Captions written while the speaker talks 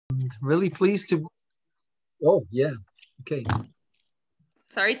Really pleased to. Oh, yeah. Okay.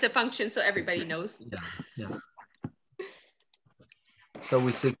 Sorry to function so everybody knows. Yeah. Yeah. So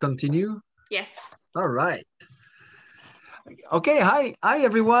we say continue. Yes. All right. Okay. Hi,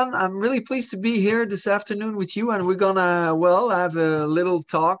 everyone. I'm really pleased to be here this afternoon with you, and we're gonna, well, have a little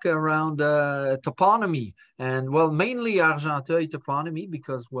talk around toponymy, and well, mainly Argenteuil toponymy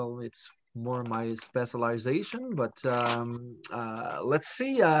because, well, it's more my specialization. But let's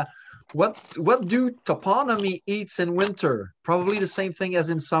see. What do toponymy eats in winter? Probably the same thing as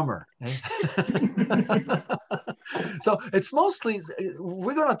in summer. Eh? So it's mostly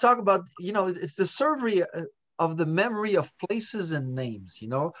we're going to talk about, it's the survey of the memory of places and names.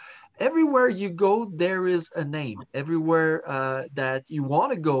 Everywhere you go there is a name. Everywhere that you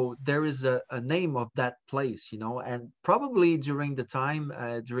want to go there is a name of that place. And probably during the time,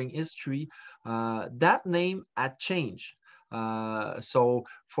 during history, that name had changed. So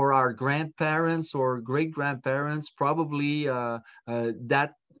for our grandparents or great grandparents, probably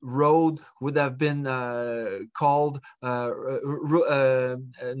that road would have been called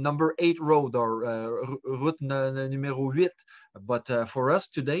number 8 road, or route numéro 8. But for us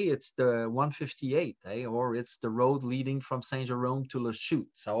today, it's the 158, or it's the road leading from Saint Jerome to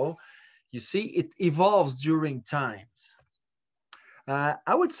Lachute. So you see, it evolves during times.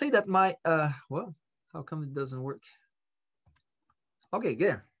 I would say that well, how come it doesn't work? Okay,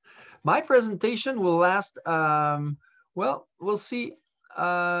 good. My presentation will last, well, we'll see,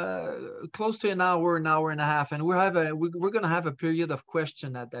 close to an hour and a half, and we're going to have a period of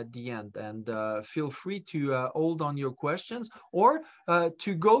question at the end. And feel free to hold on your questions, or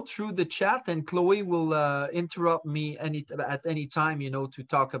to go through the chat, and Chloe will interrupt me at any time, to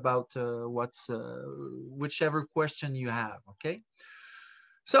talk about whichever question you have. Okay.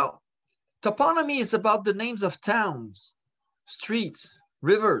 So toponymy is about the names of towns, streets,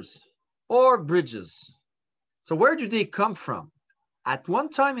 rivers, or bridges. So where do they come from? At one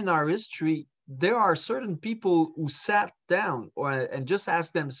time in our history, there are certain people who sat down and just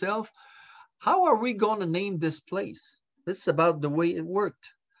asked themselves, how are we going to name this place? This is about the way it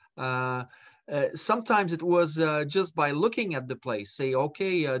worked. Sometimes it was just by looking at the place, say,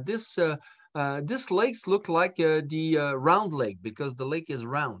 okay, this lakes look like the round lake because the lake is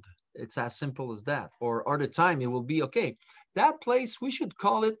round. It's as simple as that. Or other time it will be, okay, that place, we should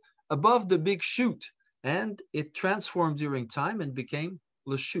call it above the big chute. And it transformed during time and became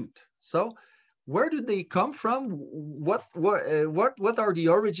Lachute. So where do they come from? What are the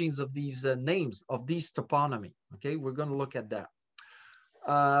origins of these names, of these toponymy? Okay, we're going to look at that.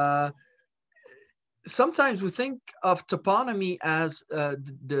 Sometimes we think of toponymy as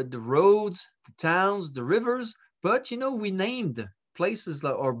the roads, the towns, the rivers, but we named places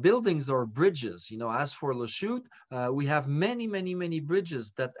or buildings or bridges. As for Lachute, we have many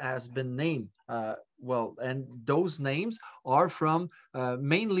bridges that has been named. Well, and those names are from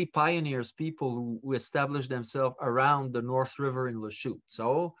mainly pioneers, people who established themselves around the North River in Lachute.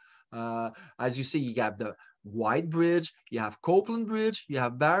 So as you see, you have the White Bridge, you have Copeland Bridge, you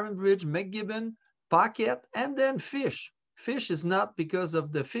have Barron Bridge, McGibbon, Pocket, and then Fish. Fish is not because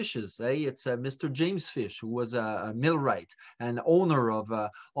of the fishes. It's Mr. James Fish, who was a millwright and owner of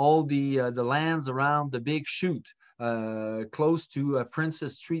all the lands around the big chute, close to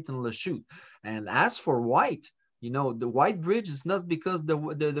Princess Street in Lachute. And as for White, the White Bridge is not because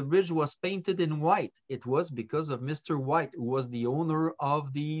the bridge was painted in white. It was because of Mr. White, who was the owner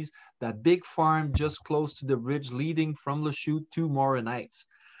of that big farm just close to the bridge leading from Lachute to Morin Heights.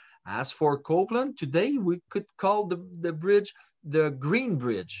 As for Copeland, today we could call the bridge the Green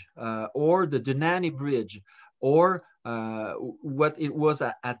Bridge, or the Denani Bridge, or what it was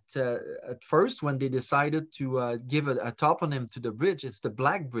at first when they decided to give a toponym to the bridge. It's the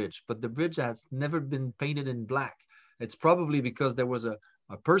Black Bridge, but the bridge has never been painted in black. It's probably because there was a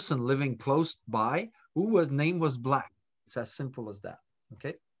person living close by whose name was Black. It's as simple as that.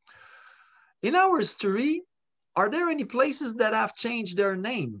 Okay. In our history, are there any places that have changed their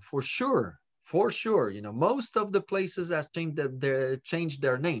name? For sure. Most of the places have changed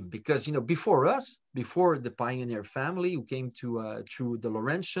their name because, before us, before the pioneer family who came through the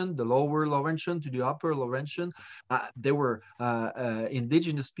Laurentian, the lower Laurentian to the upper Laurentian, there were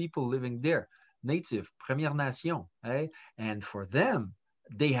indigenous people living there, native, Première Nation, and for them,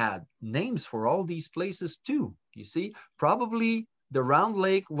 they had names for all these places too. You see, probably the Round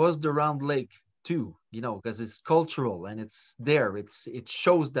Lake was the Round Lake too, because it's cultural and it's there. It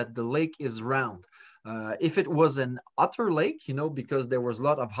shows that the lake is round. If it was an otter lake, because there was a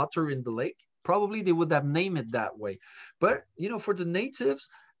lot of otter in the lake, probably they would have named it that way. But for the natives,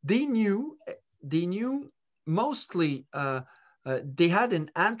 they knew mostly they had an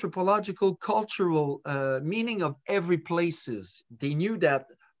anthropological, cultural meaning of every places. They knew that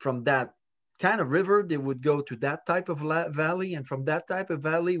from that kind of river, they would go to that type of valley, and from that type of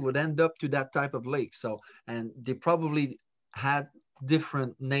valley would end up to that type of lake. So, and they probably had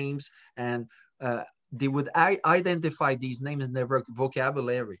different names, and they would identify these names in their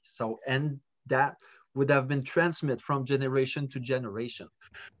vocabulary. So, and that would have been transmitted from generation to generation.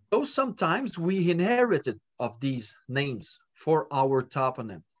 So sometimes we inherited of these names for our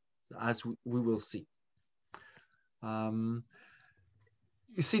toponym, as we will see.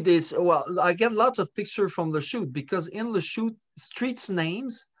 You see this, well, I get lots of pictures from Lachute, because in Lachute, streets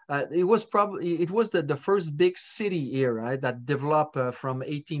names, it was the first big city here, right, that developed from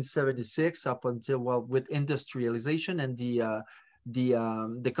 1876 up until, well, with industrialization and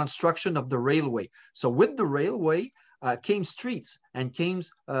the construction of the railway. So with the railway came streets, and came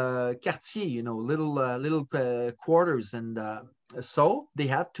quartier, you know, little quarters, and so they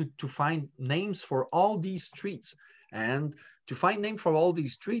had to find names for all these streets. And to find names for all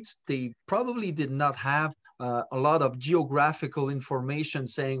these streets, they probably did not have a lot of geographical information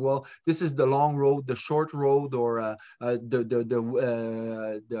saying, well, this is the long road, the short road, or the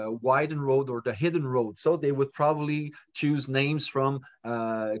widened road, or the hidden road. So they would probably choose names from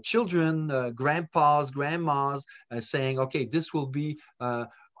children, grandpas, grandmas, saying, okay, this will be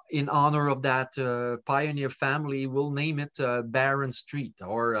in honor of that pioneer family. We'll name it Barron Street,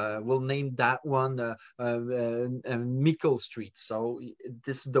 or we'll name that one Mickle Street. So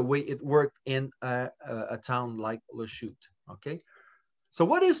this is the way it worked in a town like Lachute. Okay, so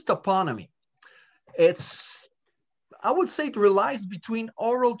what is toponymy? It's, I would say, it relies between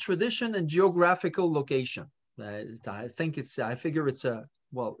oral tradition and geographical location. I figure it's a,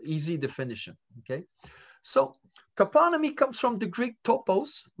 well, easy definition. Okay, so toponymy comes from the Greek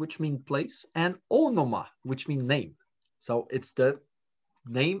topos, which means place, and onoma, which means name. So it's the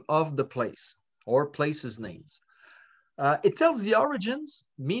name of the place, or places names. It tells the origins,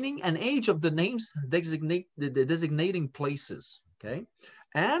 meaning, and age of the names designating places. Okay,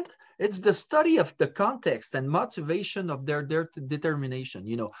 and it's the study of the context and motivation of their determination.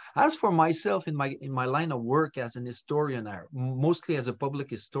 You know, as for myself, in my line of work as an historian, mostly as a public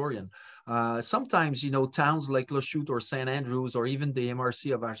historian, sometimes, you know, towns like Lachute or St. Andrews, or even the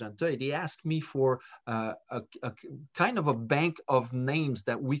MRC of Argenteuil, they ask me for a kind of a bank of names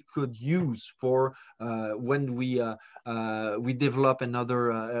that we could use for when we develop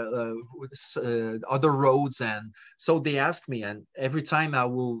another other roads. And so they ask me, and every time I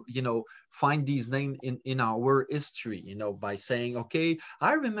will, you know, find these names in our history, you know, by saying, okay,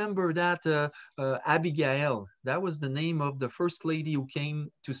 I remember that Abigail, that was the name of the first lady who came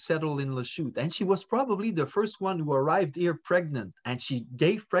to settle in Lachute, and she was probably the first one who arrived here pregnant, and she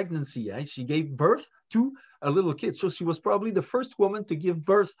gave pregnancy, right? She gave birth to a little kid, so she was probably the first woman to give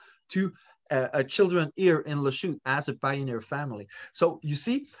birth to children here in Lachute as a pioneer family. So you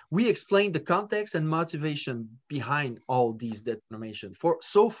see, we explained the context and motivation behind all these determinations.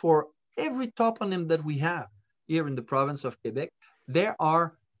 So for every toponym that we have here in the province of Quebec, there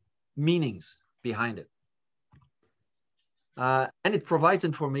are meanings behind it. And it provides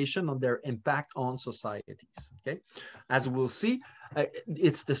information on their impact on societies. Okay, as we'll see,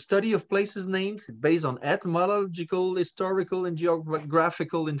 it's the study of places names based on etymological, historical, and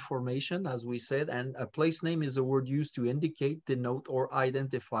geographical information, as we said. And a place name is a word used to indicate, denote, or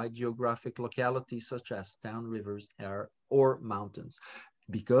identify geographic localities such as town, rivers, air, or mountains.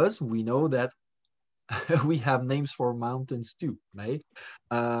 Because we know that we have names for mountains too, right?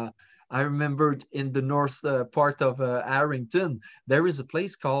 I remembered in the north part of Harrington, there is a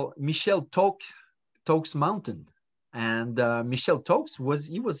place called Michel Tokes Mountain. And Michel Tokes was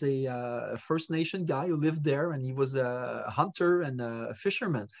a First Nation guy who lived there, and he was a hunter and a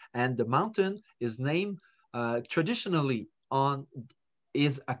fisherman. And the mountain is named traditionally on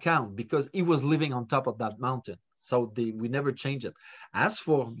his account because he was living on top of that mountain. So we never changed it. As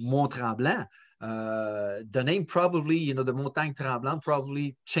for Mont Tremblant, the name probably, you know, the Montagne Tremblante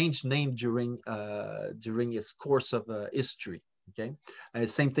probably changed name during its course of history. Okay,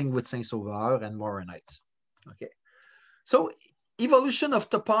 same thing with Saint Sauveur and Morin Heights. Okay, so evolution of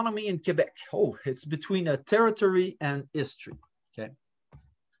toponymy in Quebec. Oh, it's between a territory and history. Okay,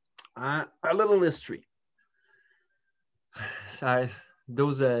 a little history.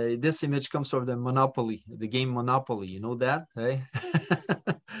 This image comes from the Monopoly, the game Monopoly. You know that, hey?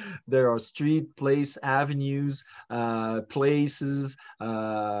 There are street, place, avenues, places.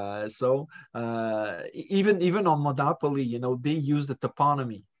 Even on Monopoly, you know, they use the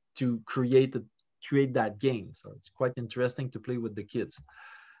toponymy to create that game. So it's quite interesting to play with the kids.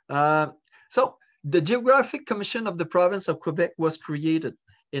 So The Geographic Commission of the province of Quebec was created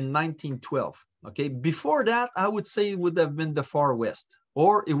in 1912. Okay, before that, I would say it would have been the Far West,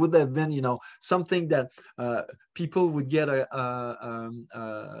 or it would have been, you know, something that people would get I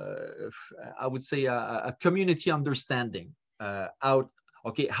would say a community understanding out.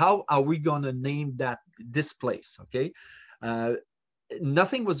 Okay, how are we going to name this place? Okay,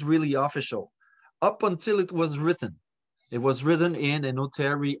 nothing was really official up until it was written. It was written in a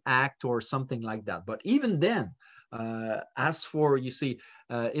notary act or something like that. But even then, as for, you see,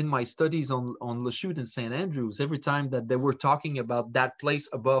 in my studies on Lachute and St. Andrews, every time that they were talking about that place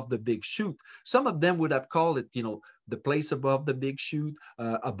above the big chute, some of them would have called it, you know, the place above the big chute,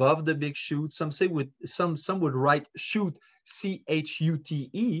 above the big chute. Some say some would write chute,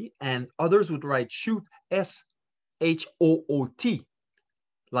 C-H-U-T-E, and others would write chute, S-H-O-O-T,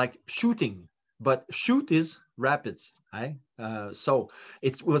 like shooting. But chute is rapids. Right? So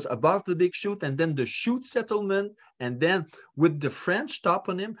it was above the big chute, and then the chute settlement, and then with the French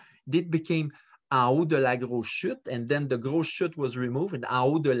toponym, it became en haut de la grosse chute, and then the grosse chute was removed, and en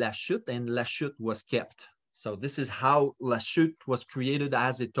haut de la chute, and Lachute was kept. So this is how Lachute was created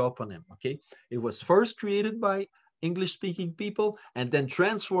as a toponym. Okay, it was first created by English-speaking people, and then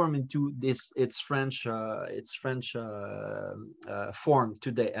transformed into its French form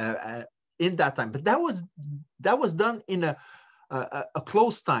today. In that time, but that was done in a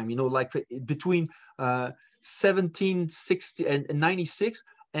close time, you know, like between 1760 and 96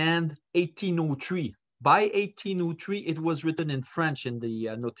 and 1803. By 1803, it was written in French in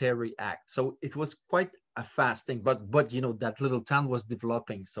the Notary Act, so it was quite a fast thing. But you know, that little town was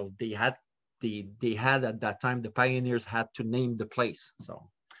developing, so they had at that time, the pioneers had to name the place. So.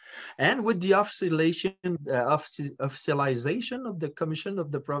 And with the officialization of the Commission of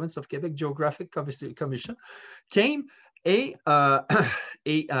the Province of Quebec Geographic Commission came a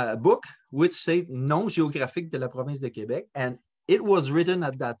book which said Nom géographique de la province de Québec, and it was written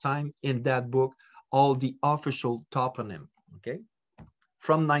at that time in that book all the official toponym, okay,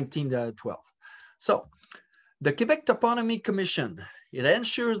 from 1912. So the Quebec Toponymy Commission, it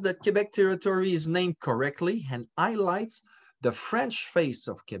ensures that Quebec territory is named correctly and highlights the French face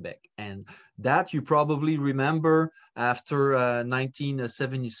of Quebec, and that you probably remember after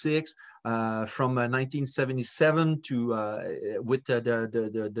 1976, from 1977 to with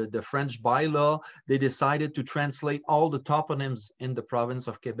the French bylaw, they decided to translate all the toponyms in the province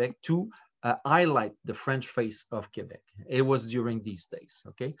of Quebec to highlight the French face of Quebec. It was during these days,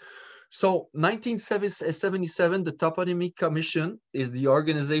 okay? So 1977, the Toponymy Commission is the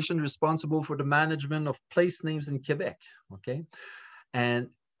organization responsible for the management of place names in Quebec, okay? And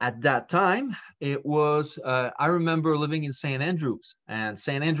at that time, it was, I remember living in St. Andrews, and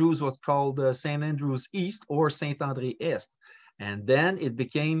St. Andrews was called St. Andrews East or Saint-André Est. And then it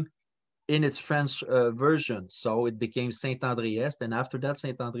became in its French version. So it became Saint-André Est, and after that,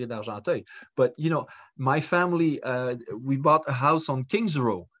 Saint-André d'Argenteuil. But, you know, my family, we bought a house on Kings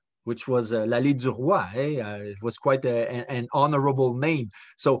Row, which was l'Allée du Roi. It was quite an honorable name.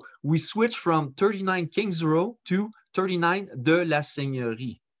 So we switched from 39 Kings Row to 39 de la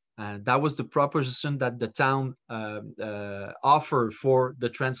Seigneurie. And that was the proposition that the town offered for the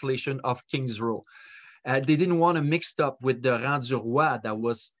translation of Kings Row. They didn't want to mix up with the Rang du Roi, that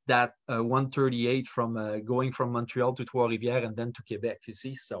was that 138 from going from Montreal to Trois-Rivières and then to Quebec, you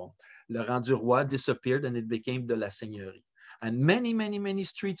see. So le Rang du Roi disappeared and it became de la Seigneurie. And many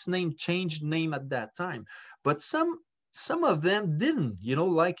streets changed name at that time. But some of them didn't, you know,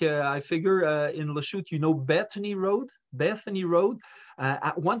 like I figure in Lachute, you know, Bethany Road.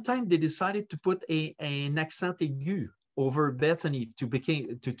 At one time, they decided to put an accent aigu over Bethany to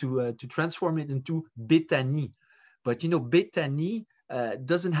transform it into Béthanie. But, you know, Béthanie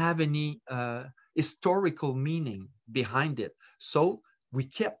doesn't have any historical meaning behind it. So we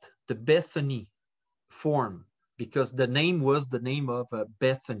kept the Bethany form, because the name was the name of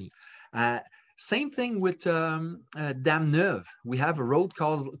Bethany. Same thing with Dame-Neuve. We have a road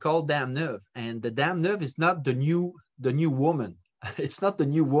called Dame-Neuve, and the Dame-Neuve is not the new woman. It's not the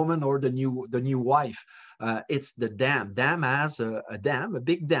new woman or the new wife. It's the dam. Dam has a dam, a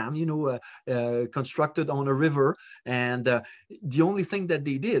big dam, you know, constructed on a river. And the only thing that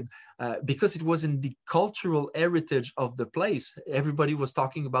they did, because it was in the cultural heritage of the place, everybody was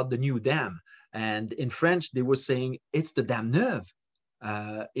talking about the new dam. And in French, they were saying it's the Dame-Neuve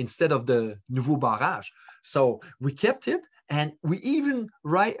instead of the Nouveau Barrage. So we kept it, And we even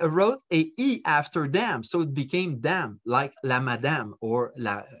wrote a E after dame. So it became dame, like la madame or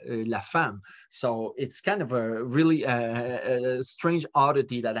la femme. So it's kind of a really strange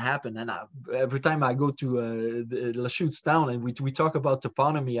oddity that happened. And every time I go to the Lachute's town and we talk about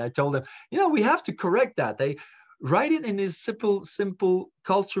toponymy, I told them, you know, we have to correct that. They write it in this simple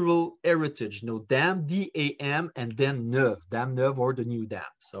cultural heritage, you know, dame, D-A-M, and then neuve, dame neuve, or the new dame.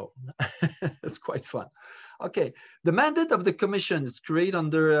 So it's quite fun. Okay, the mandate of the commission is created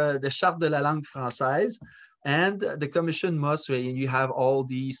under the Charte de la langue française, and the commission must, you have all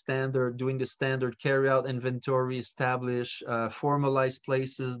the standard, doing the standard, carry out inventory, establish, formalize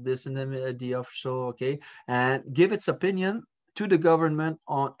places, this and the official, okay, and give its opinion to the government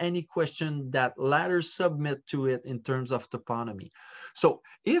on any question that latter submit to it in terms of toponymy. So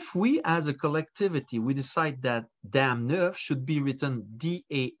if we as a collectivity, we decide that dame neuve should be written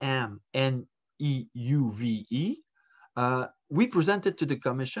D-A-M-N-E-U-V-E, we present it to the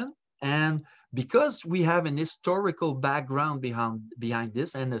commission, and because we have an historical background behind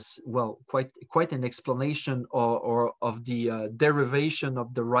this, and well, quite an explanation of the derivation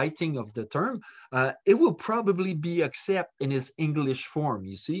of the writing of the term, it will probably be accepted in its English form.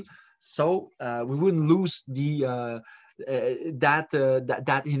 You see, so we wouldn't lose the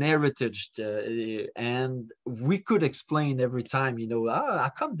that inheritage, and we could explain every time, you know, how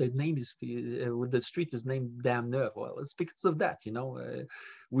come the name is the street is named Dame Neuve? Well, it's because of that, you know.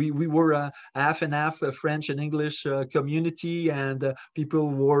 We were half and half French and English community, and people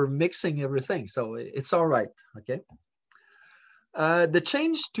were mixing everything, so it's all right. Okay. The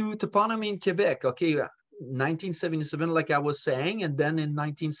change to toponymy in Quebec. Okay. 1977, like I was saying, and then in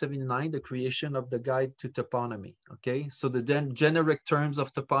 1979, the creation of the Guide to Toponymy. Okay, so the generic terms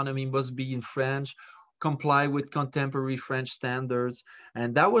of toponymy must be in French, comply with contemporary French standards,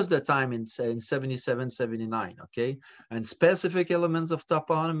 and that was the time in 77, 79. Okay, and specific elements of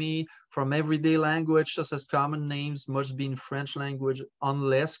toponymy from everyday language, such as common names, must be in French language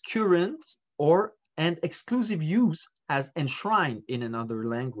unless current or and exclusive use as enshrined in another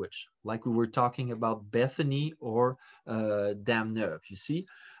language, like we were talking about Bethany or Dame Neuve, you see.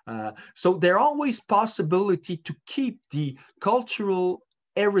 So there are always possibility to keep the cultural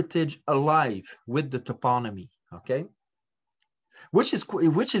heritage alive with the toponymy, okay? Which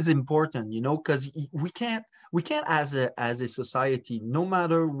is important, you know, because we can't as a society, no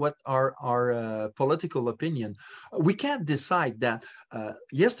matter what our political opinion, we can't decide that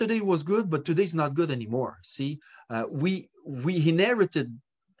yesterday was good but today's not good anymore. See, we inherited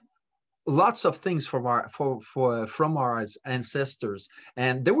lots of things from our ancestors,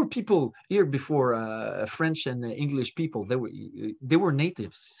 and there were people here before French and English people. They were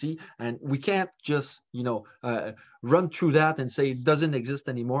natives, see, and we can't just, you know, run through that and say it doesn't exist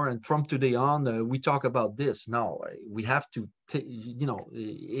anymore, and from today on we talk about this. No, we have to you know,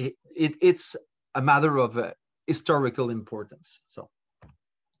 it's a matter of historical importance. So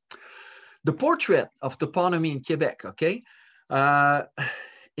the portrait of toponymy in Quebec. Okay,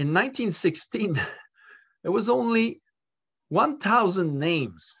 in 1916, there was only 1,000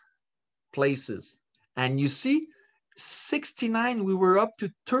 names, places. And you see, 69, we were up to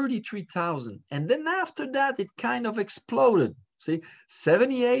 33,000. And then after that, it kind of exploded. See,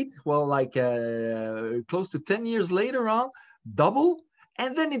 78, well, like close to 10 years later on, double.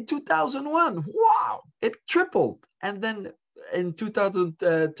 And then in 2001, wow, it tripled. And then in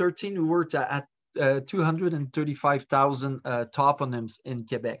 2013, we were at 235,000 toponyms in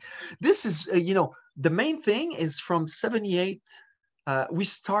Quebec. This is, you know, the main thing is from 78, we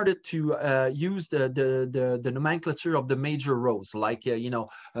started to use the nomenclature of the major roads, like, you know,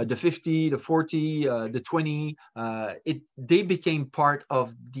 the 50, the 40, the 20. They became part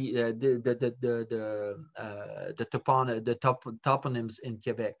of the toponyms in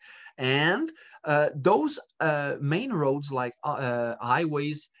Quebec. And those main roads, like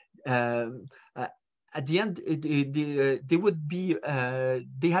highways, at the end, they would be,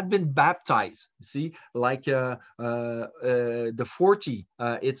 they had been baptized, see, like the 40,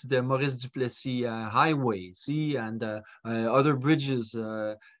 it's the Maurice Duplessis highway, see, and other bridges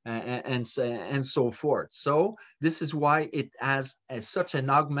and so forth. So this is why it has such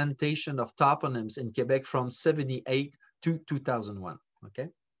an augmentation of toponyms in Quebec from 78 to 2001, okay?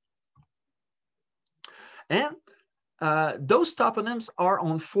 And those toponyms are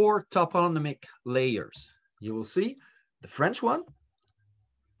on 4 toponymic layers. You will see the French one,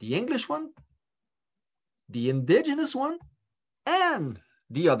 the English one, the indigenous one, and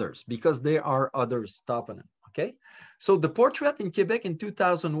the others, because there are others toponym, okay? So the portrait in Quebec in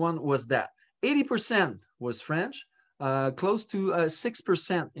 2001 was that 80% was French, close to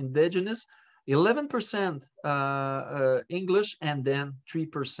 6% indigenous, 11% English, and then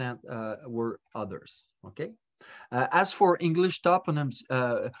 3% were others. Okay. As for English toponyms,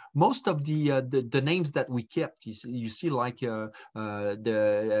 most of the names that we kept, you see like the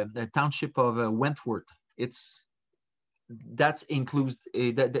township of Wentworth, that's included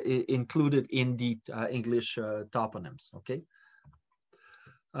in the English toponyms. Okay.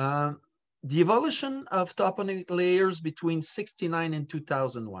 The evolution of toponymic layers between 69 and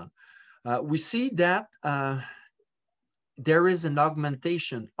 2001. We see that there is an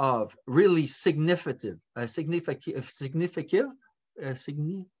augmentation of really significant,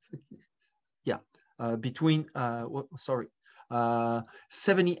 between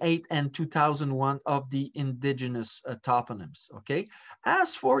 78 and 2001 of the indigenous toponyms. Okay.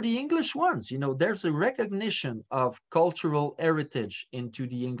 As for the English ones, there's a recognition of cultural heritage into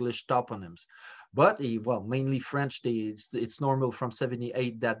the English toponyms, but well, mainly French. It's normal from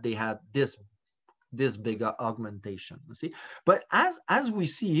 78 that they had this big augmentation. You see, but as we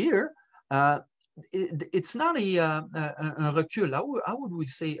see here, it's not a recul. How would we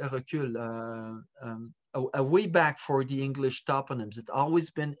say a recul? A way back for the English toponyms. It's always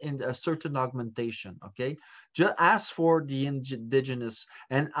been in a certain augmentation. Okay, just as for the indigenous,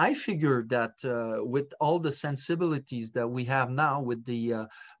 and I figure that with all the sensibilities that we have now with the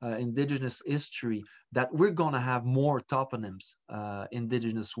indigenous history, that we're gonna have more toponyms,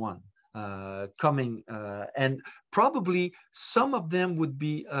 indigenous one. Coming, and probably some of them would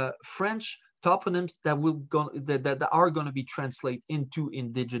be French toponyms that are going to be translated into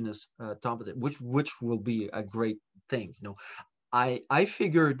indigenous toponyms, which will be a great thing. I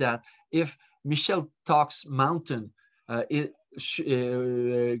figure that if Michel talks mountain, it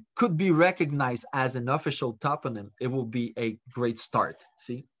could be recognized as an official toponym, it will be a great start.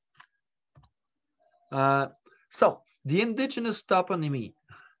 See, so the indigenous toponymy.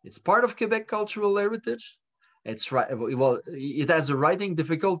 It's part of Quebec cultural heritage. It's right. Well, it has a writing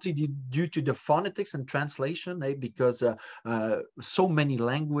difficulty due to the phonetics and translation, because so many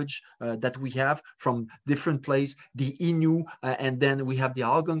language that we have from different places, the Innu, and then we have the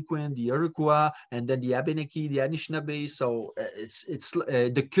Algonquin, the Iroquois, and then the Abenaki, the Anishinaabe. So it's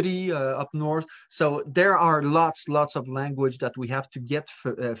the Cree up north. So there are lots of language that we have to get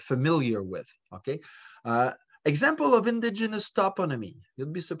familiar with. Okay. Example of indigenous toponymy. You'll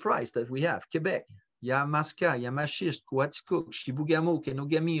be surprised that we have Quebec, Yamaska, Yamashist, Coaticook, Chibougamau,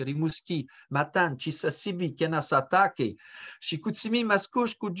 Kenogami, Rimouski, Matane, Chisasibi, Kenasatake, Chicoutimi,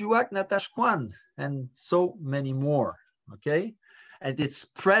 Mascouche, Kuujjuaq, Natashquan, and so many more. Okay, and it's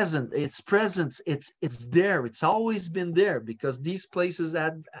present. Its presence. It's there. It's always been there because these places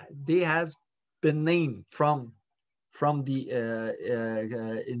that they has been named from the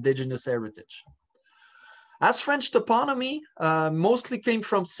indigenous heritage. As French toponymy mostly came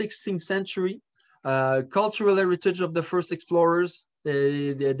from 16th century, cultural heritage of the first explorers,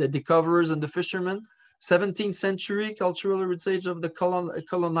 the discoverers and the fishermen. 17th century, cultural heritage of the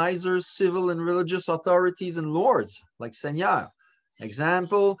colonizers, civil and religious authorities and lords, like seigneurs.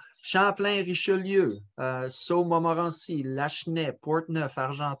 Example, Champlain, Richelieu, Sceaux, Montmorency, Lachenay, Portneuf,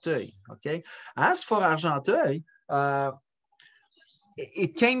 Argenteuil. Okay. As for Argenteuil,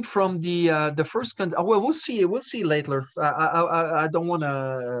 it came from the first country. Oh, well, we'll see later. I don't want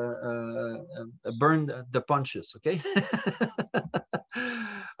to burn the punches, okay?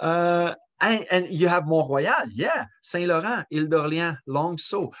 And you have Mont-Royal, yeah, Saint-Laurent, Île-d'Orléans,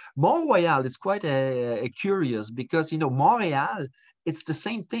 Long-Sault. Mont-Royal, it's quite curious because, Montreal, it's the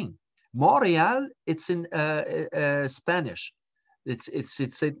same thing. Montreal, it's in Spanish. It's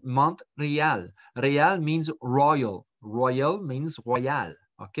Montreal. Real means royal. Royal means royal.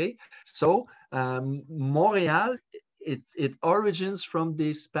 Okay, so Montreal, it origins from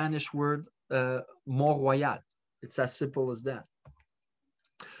the Spanish word Mont Royal. It's as simple as that.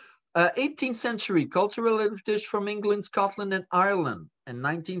 18th century, cultural heritage from England, Scotland, and Ireland. And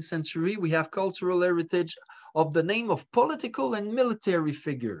 19th century, we have cultural heritage of the name of political and military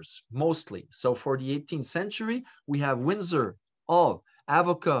figures, mostly. So for the 18th century, we have Windsor, Hull,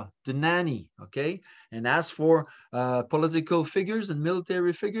 Avoca, Denani, okay? And as for political figures and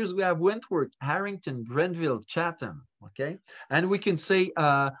military figures, we have Wentworth, Harrington, Grenville, Chatham, okay? And we can say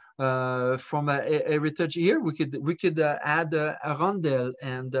from a heritage here, we could add Arundel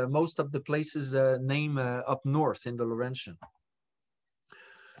and most of the places name up north in the Laurentian.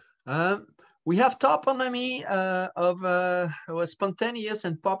 We have toponymy of spontaneous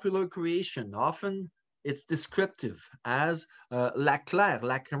and popular creation. Often it's descriptive as Lac Clair,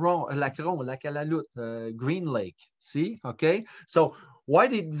 Lac Ron, Lac à la Lutte, Green Lake. See, okay? So Why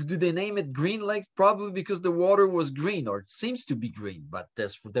do they name it Green Lake? Probably because the water was green, or it seems to be green, but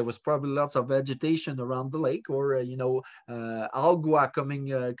there was probably lots of vegetation around the lake, or algae coming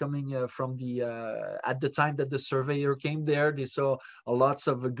from the at the time that the surveyor came there, they saw lots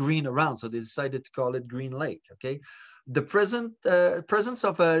of green around, so they decided to call it Green Lake. Okay. The presence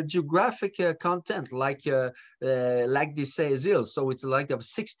of a geographic content like Lac des 16 Îles, so it's like of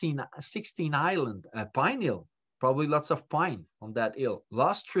 16 island, Pine Hill. Probably lots of pine on that hill.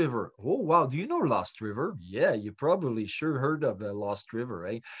 Lost River. Oh, wow. Do you know Lost River? Yeah, you probably sure heard of Lost River,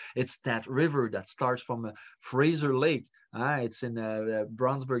 right? It's that river that starts from Fraser Lake. It's in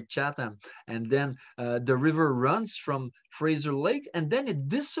Brownsburg, Chatham. And then the river runs from Fraser Lake and then it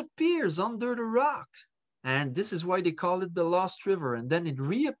disappears under the rocks. And this is why they call it the Lost River. And then it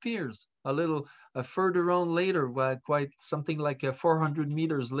reappears a little further on later, quite something like 400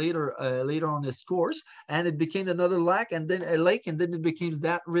 meters later on its course. And it became another lake, and then a lake, and then it became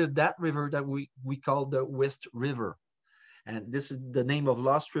that river that we call the West River. And this is the name of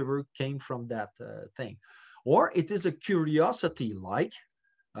Lost River came from that thing. Or it is a curiosity like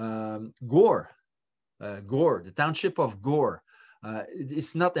Gore, the township of Gore.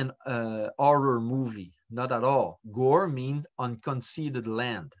 It's not an horror movie, not at all. Gore means unconceded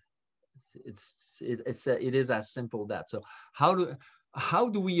land. It is as simple that. So how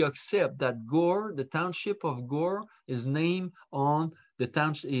do we accept that Gore, the township of Gore, is named on the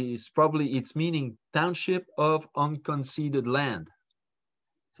township? Is probably its meaning township of unconceded land.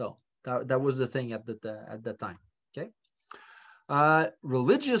 So that was the thing at that time. Okay.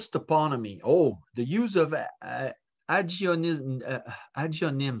 Religious toponymy. Oh, the use of agionyms.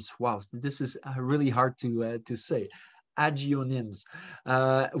 Wow, this is really hard to say. Agionyms.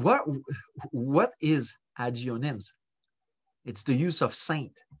 What is agionyms? It's the use of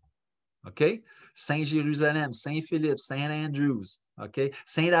saint. Okay, Saint Jerusalem, Saint Philip, Saint Andrews. Okay,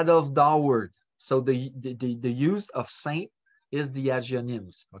 Saint Adolphe Daward. So the use of saint is the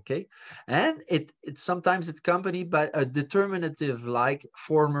agionyms. Okay, and it sometimes it's accompanied by a determinative like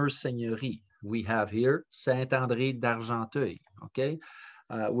former seigneurie. We have here Saint-André d'Argenteuil, okay,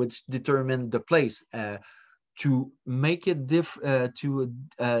 which determine the place to make it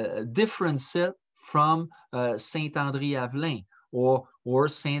differentiate from Saint-André-Avelin or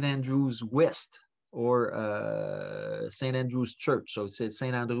Saint Andrew's West or Saint Andrew's Church. So it's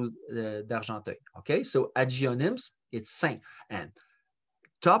Saint Andrew d'Argenteuil. Okay, so agionyms, it's saint. And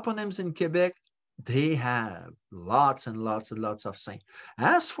toponyms in Quebec, they have lots and lots and lots of saints.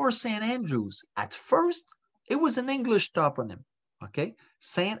 As for St. Andrews, at first, it was an English toponym, okay?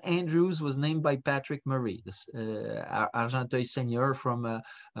 St. Andrews was named by Patrick Murray, this Argenteuil seigneur from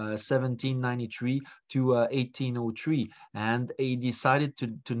 1793 to 1803. And he decided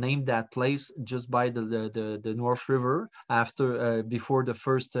to name that place just by the North River before the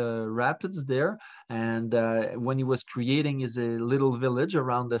first rapids there. And when he was creating his little village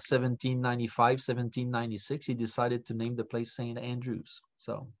around the 1795, 1796, he decided to name the place St. Andrews.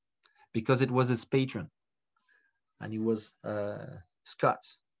 So, because it was his patron. And he was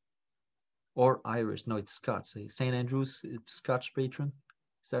Scots or Irish. No, it's Scots. St. Andrew's, Scotch patron.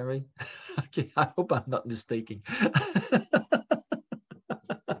 Is that right? Okay, I hope I'm not mistaken.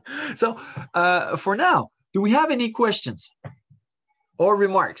 So for now, do we have any questions or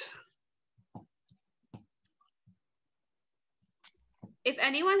remarks? If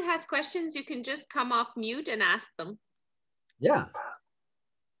anyone has questions, you can just come off mute and ask them. Yeah.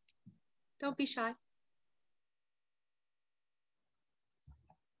 Don't be shy.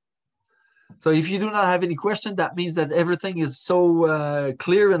 So if you do not have any question, that means that everything is so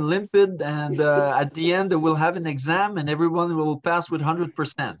clear and limpid. And at the end, we'll have an exam and everyone will pass with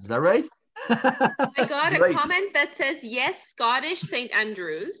 100%. Is that right? I got a comment that says, yes, Scottish St.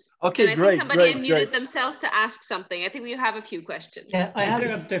 Andrews. Okay, and I great. think somebody unmuted themselves to ask something. I think we have a few questions. Yeah, I have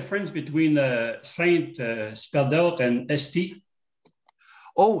a difference between Saint spelled out and ST.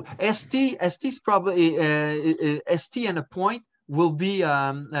 Oh, ST is probably ST and a point will be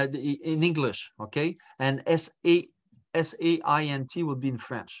in English, okay? And SAINT will be in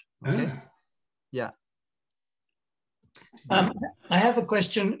French, okay? Yeah. I have a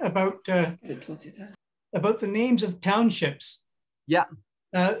question about the names of townships. Yeah.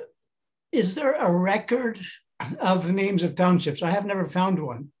 Is there a record of the names of townships? I have never found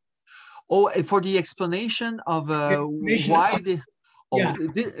one. Oh, for the explanation of why the... Oh,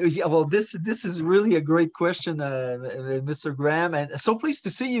 yeah. Well, this is really a great question, Mr. Graham, and so pleased to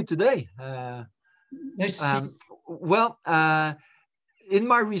see you today. Nice to see you. Well, in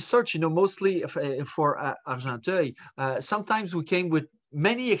my research, mostly for Argenteuil, sometimes we came with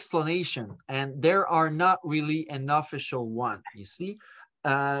many explanations, and there are not really an official one, you see.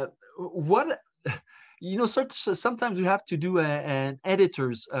 What you know, sometimes we have to do an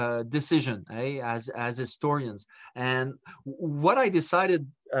editor's decision, as historians. And what I decided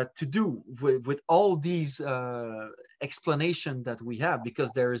to do with all these explanation that we have, because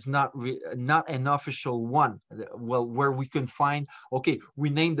there is not an official one, well, where we can find, okay,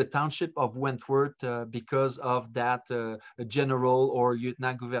 we named the township of Wentworth because of that general or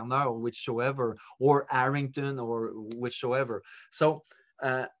lieutenant governor or whichsoever, or Harrington or whichsoever. So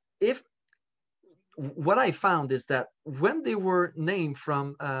if what I found is that when they were named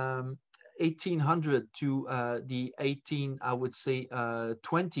from 1800 to the 18, I would say,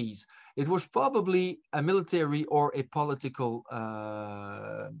 20s, it was probably a military or a political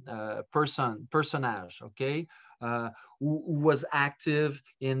personage, okay, who was active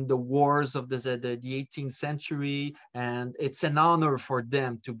in the wars of the 18th century, and it's an honor for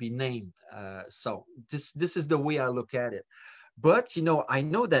them to be named. So this is the way I look at it. But, you know, I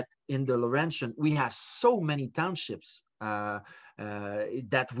know that in the Laurentian, we have so many townships that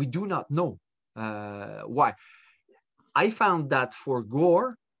we do not know why. I found that for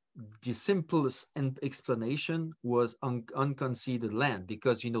Gore, the simplest explanation was unconceded land,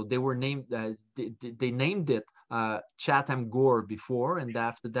 because, you know, they were named, they named it Chatham Gore before, and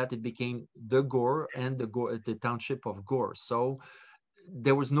after that it became the Gore and the township of Gore. So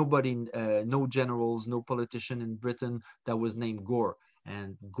there was nobody, no generals, no politician in Britain that was named Gore,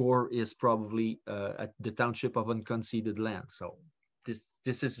 and Gore is probably at the township of unconceded land. So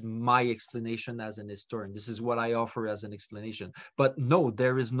this is my explanation as an historian. This is what I offer as an explanation. But no,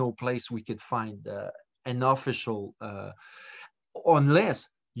 there is no place we could find an official, unless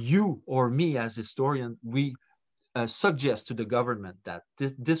you or me as historian, we suggest to the government that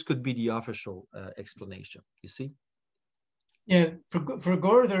this could be the official explanation, you see? Yeah, for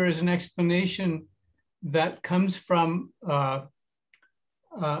Gore, there is an explanation that comes from a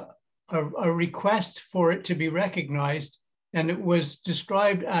request for it to be recognized, and it was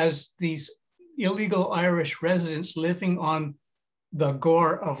described as these illegal Irish residents living on the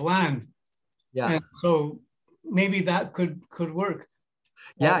gore of land. Yeah, and so maybe that could work.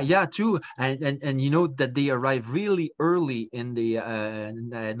 Yeah, too, and you know that they arrived really early in the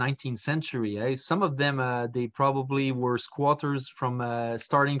 19th century. Some of them they probably were squatters from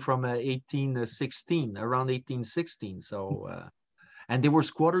starting from 1816, around 1816. So, and they were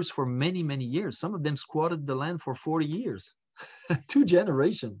squatters for many years. Some of them squatted the land for 40 years, 2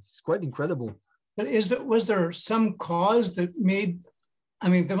 generations. It's quite incredible. But was there some cause that made? I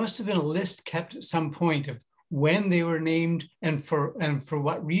mean, there must have been a list kept at some point of when they were named and for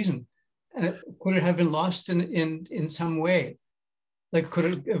what reason. Could it have been lost in some way? Like, could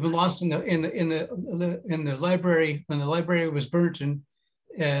it have been lost in the library when the library was burnt in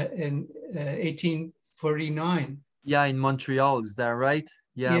 1849? Yeah, in Montreal, is that right?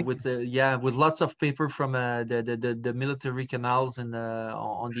 Yeah, yeah. with lots of paper from the military canals and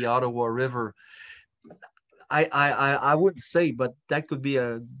on the Ottawa River. I would say, but that could be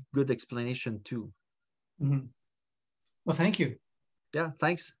a good explanation too. Mm-hmm. Well, thank you. Yeah,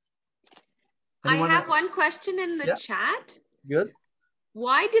 thanks. Anyone I have one question in the chat. Good.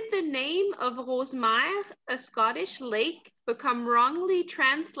 Why did the name of Rosemère, a Scottish lake, become wrongly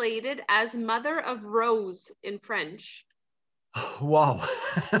translated as Mother of Rose in French? Wow.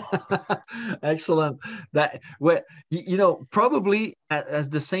 Excellent. That, well, you know, probably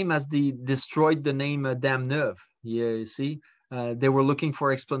as the same as they destroyed the name Dame Neuve. Yeah, you see, they were looking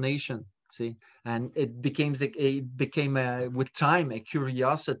for explanation. See, and it became with time a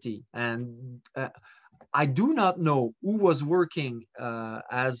curiosity, and I do not know who was working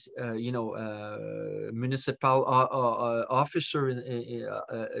as you know, municipal officer in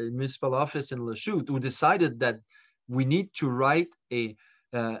a municipal office in Lachute, who decided that we need to write a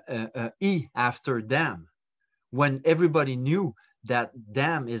E after dam, when everybody knew that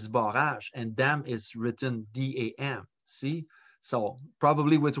dam is barrage and dam is written D-A-M. See? So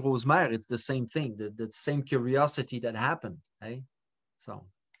probably with Rosemère, it's the same thing, the same curiosity that happened, eh? So.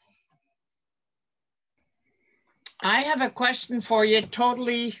 I have a question for you,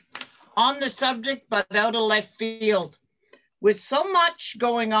 totally on the subject, but out of left field. With so much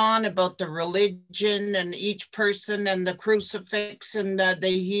going on about the religion and each person and the crucifix and the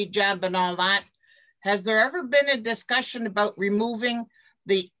hijab and all that, has there ever been a discussion about removing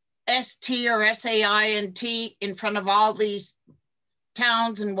the ST or SAINT in front of all these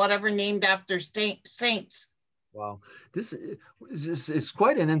towns and whatever named after saints? Wow, this is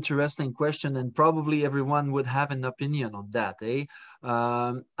quite an interesting question, and probably everyone would have an opinion on that, eh?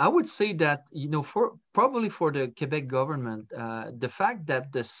 I would say that, you know, for probably for the Quebec government, the fact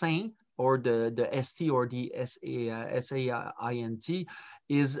that the Saint or the ST or the SAINT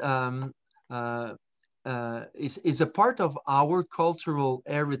is is a part of our cultural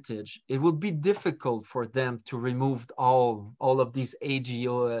heritage. It would be difficult for them to remove all of these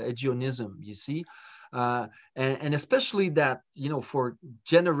agionism, you see. And especially that, you know, for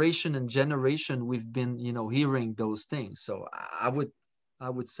generation and generation we've been, you know, hearing those things. So I would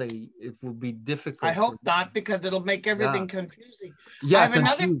say it will be difficult I hope for them. not, because it'll make everything confusing. I Yeah, have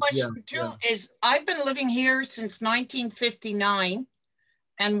another confused. question too, is I've been living here since 1959,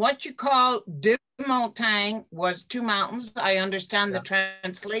 and what you call deux montagnes was two mountains. I understand the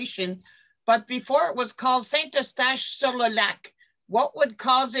translation, but before it was called Saint-Eustache-sur-le-Lac. What would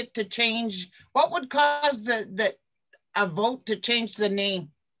cause it to change? What would cause a vote to change the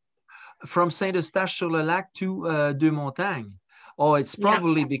name? From Saint-Eustache-sur-le-Lac to Deux Montagnes. Oh, it's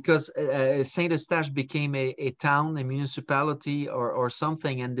probably because Saint-Eustache became a town, a municipality or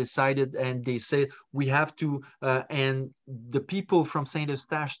something, and decided, and they said, we have to, and the people from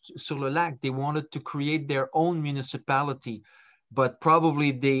Saint-Eustache-sur-le-Lac, they wanted to create their own municipality, but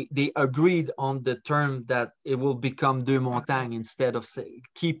probably they agreed on the term that it will become Deux Montagnes instead of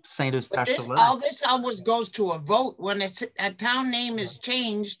keep Saint-Eustache-sur-le-Lac. All this always goes to a vote. When a town name is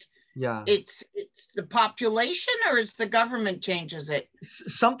changed, it's the population, or it's the government changes it?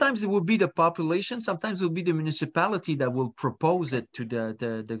 Sometimes it will be the population, sometimes it will be the municipality that will propose it to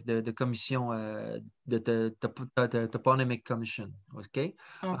the commission, the toponymic commission. Okay.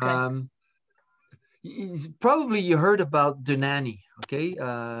 Probably you heard about Denani, okay?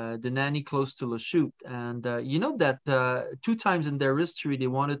 Denani close to Lachute. And you know that 2 times in their history, they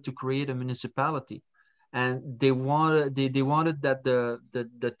wanted to create a municipality. And they wanted that the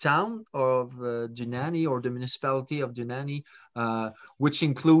town of Denani, or the municipality of Denani, which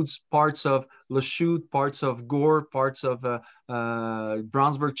includes parts of Lachute, parts of Gore, parts of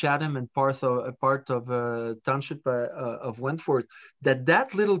Brownsburg, Chatham, and part of township of Wentworth,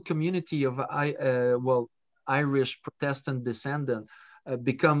 that little community of Irish Protestant descendant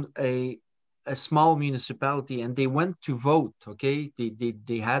become a small municipality, and they went to vote. Okay,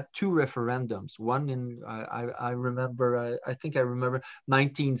 they had 2 referendums. One in I remember, I think I remember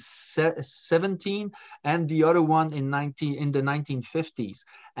 1917, and the other one in the 1950s,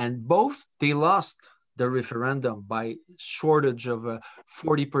 and both they lost the referendum by shortage of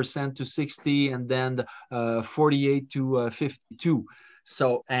 40% to 60, and then 48 to 52.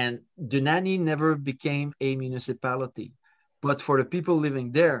 So, and Denani never became a municipality, but for the people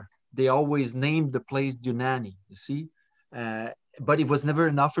living there, they always named the place Denani, you see, but it was never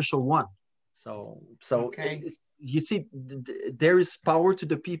an official one. So you see, there is power to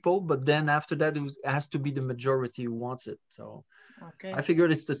the people, but then after that, it has to be the majority who wants it. So I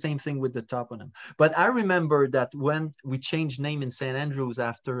figured it's the same thing with the toponym. But I remember that when we changed name in St. Andrews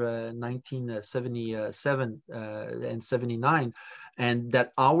after 1977 and 79, and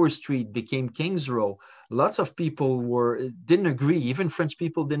that our street became Kings Row, lots of people didn't agree. Even French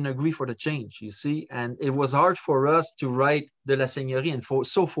people didn't agree for the change, you see. And it was hard for us to write de la Seigneurie. And for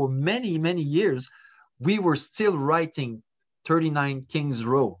many, many years, we were still writing 39 Kings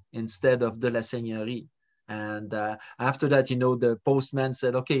Row instead of de la Seigneurie. And after that, you know, the postman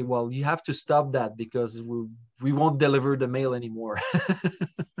said, okay, well, you have to stop that because we won't deliver the mail anymore.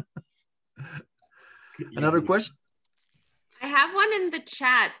 Another question? I have one in the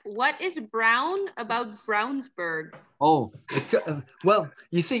chat. What is brown about Brownsburg? Oh, well,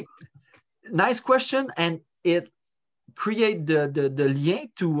 you see, nice question. And it create the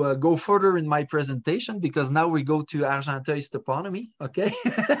lien to go further in my presentation, because now we go to Argenteuil's toponymy, okay?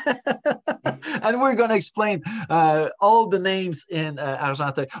 And we're going to explain all the names in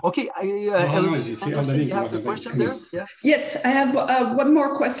Argenteuil. Okay, Elizabeth, you have a question there? Yeah. Yes, I have one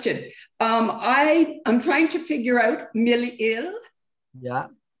more question. I'm trying to figure out Mille-Île,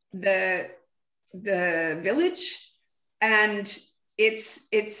 the village, and it's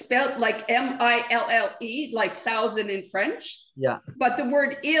spelled like M-I-L-L-E, like thousand in French. Yeah. But the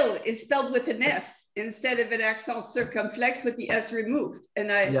word "il" is spelled with an S instead of an accent circumflex with the S removed.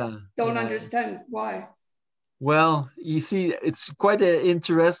 And I don't understand why. Well, you see, it's quite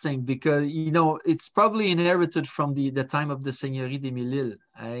interesting because, you know, it's probably inherited from the time of the Seigneurie des Mille-Îles.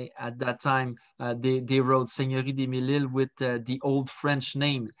 At that time, they wrote Seigneurie des Mille-Îles with the old French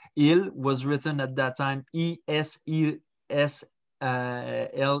name. Ile was written at that time E-S-I-S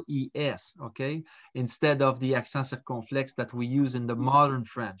L-E-S, okay, instead of the accent circonflexe that we use in the modern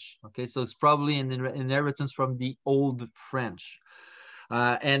French, okay? So it's probably an inheritance from the old French.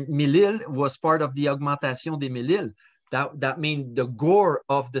 And Mille-Îles was part of the Augmentation des Mille-Îles. That means the gore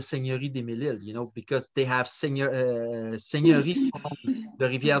of the Seigneurie des Mille-Îles, you know, because they have seigneurie on the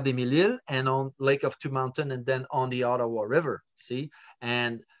Rivière des Mille-Îles and on Lake of Two Mountains and then on the Ottawa River, see?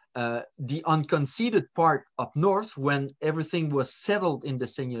 And the unconceded part up north, when everything was settled in the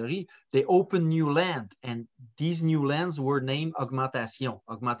Seigneurie, they opened new land, and these new lands were named Augmentation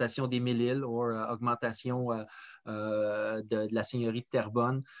des Mille-Îles, or Augmentation de la Seigneurie de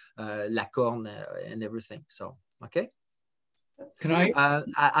Terrebonne, La Corne, and everything. So, okay. Can I?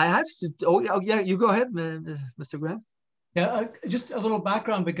 I have to. Oh, yeah, you go ahead, Mr. Graham. Yeah, just a little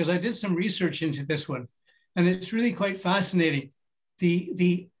background, because I did some research into this one, and it's really quite fascinating.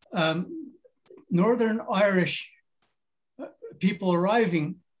 The Northern Irish people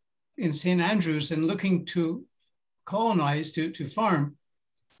arriving in St. Andrews and looking to colonize, to farm,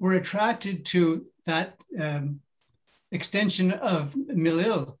 were attracted to that extension of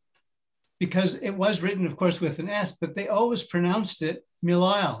Mille-Îles, because it was written, of course, with an S, but they always pronounced it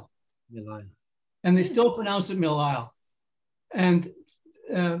Mille-Isle. Mille-Isle. And they still pronounce it Mille-Isle. And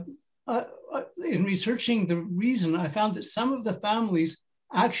in researching the reason, I found that some of the families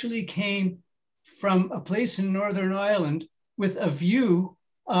actually came from a place in Northern Ireland with a view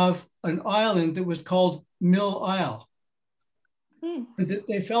of an island that was called Mill-Isle.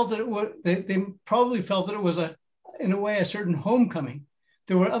 They felt that it was, they probably felt that it was in a way, a certain homecoming.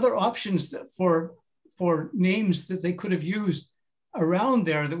 There were other options for names that they could have used around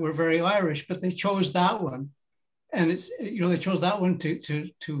there that were very Irish, but they chose that one. And it's, you know, they chose that one to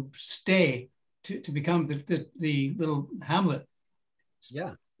stay, to become the little hamlet.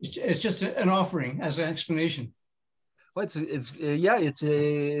 Yeah. It's just an offering as an explanation. Well, it's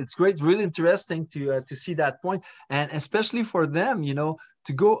great, really interesting to see that point, and especially for them, you know,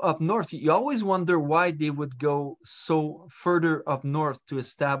 to go up north. You always wonder why they would go so further up north to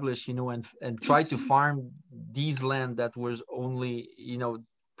establish, you know, and try to farm these land that was only, you know,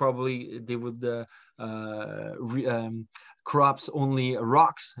 probably they would crops only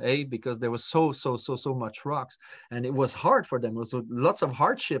rocks, because there was so much rocks, and it was hard for them. Also, lots of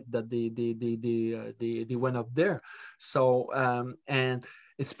hardship that they went up there. So and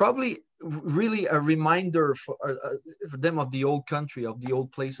it's probably really a reminder for them of the old country, of the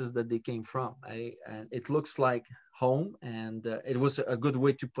old places that they came from. And it looks like home, and it was a good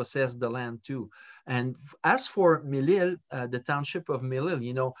way to possess the land too. And as for Mille-Îles, the township of Mille-Îles,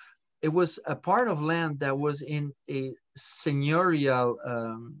 you know, it was a part of land that was in a seigneurial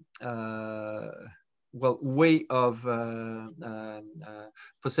way of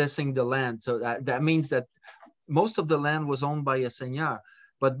possessing the land. So that means that most of the land was owned by a seigneur.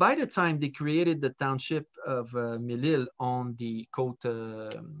 But by the time they created the township of Mille-Îles on the Côte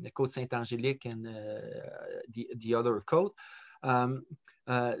Saint-Angélique and the other côte,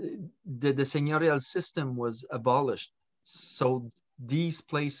 the seigneurial system was abolished. So these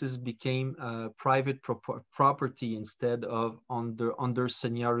places became private property instead of under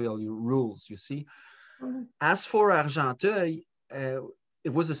seigneurial rules, you see. Mm-hmm. As for Argenteuil,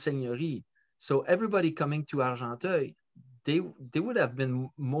 it was a seigneurie. So everybody coming to Argenteuil, they would have been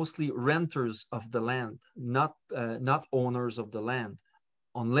mostly renters of the land, not owners of the land,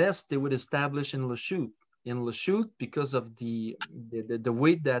 unless they would establish in Lachute. In Lachute, because of the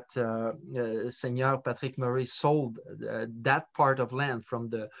way that Seigneur Patrick Murray sold that part of land from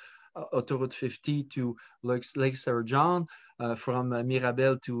the Autoroute 50 to Lake Sir John, from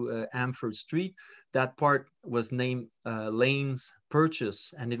Mirabel to Amford Street, that part was named Lane's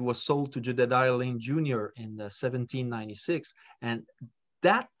Purchase, and it was sold to Jedediah Lane Jr. in 1796. And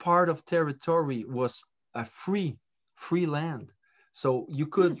that part of territory was a free land. So you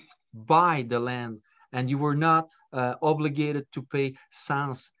could buy the land, and you were not obligated to pay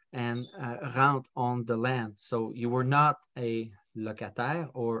cens and rent on the land. So you were not a locataire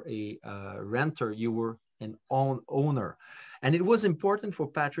or a renter, you were an owner. And it was important for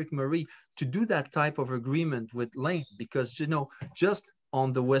Patrick Murray to do that type of agreement with Lane, because, you know, just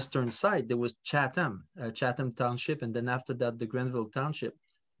on the western side, there was Chatham Township, and then after that, the Grenville Township.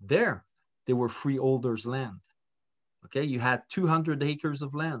 There were freeholders' land. Okay, you had 200 acres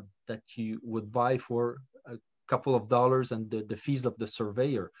of land that you would buy for a couple of dollars and the fees of the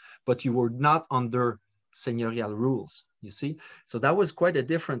surveyor, but you were not under seigneurial rules, you see. So that was quite a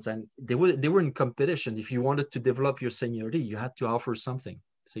difference, and they were in competition. If you wanted to develop your seigneurie, you had to offer something,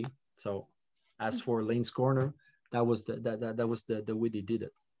 see. So as for Lane's Corner, that was the way they did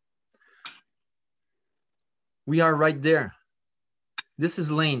it. We are right there. This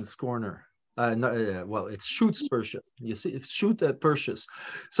is Lane's corner. No, well, it's Chute's Purchase. You see, it's Chute Purchase.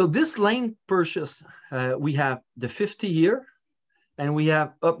 So this Lane Purchase, we have the 50 here, and we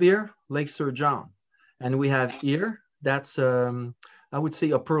have up here Lake Sir John, and we have here, that's I would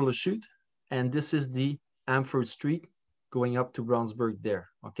say Upper Lachute, and this is the Amford Street going up to Brownsburg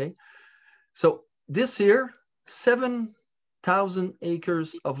there. Okay, so this here, 7,000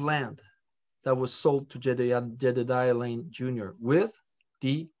 acres of land that was sold to Jedediah Lane Jr. with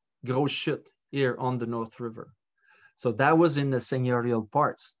the Gros Chute here on the North River. So that was in the seigneurial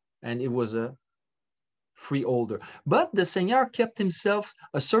parts, and it was a freeholder. But the seigneur kept himself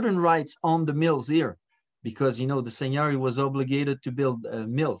a certain rights on the mills here, because, you know, the seigneury was obligated to build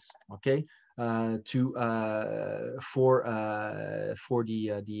mills, okay, for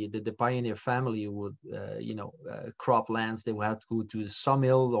the pioneer family who would, you know, crop lands. They would have to go to the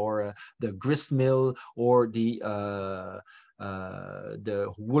sawmill or the grist mill or the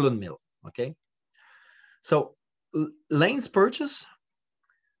woolen mill, okay? So Lane's Purchase,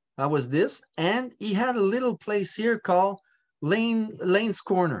 that was this, and he had a little place here called Lane's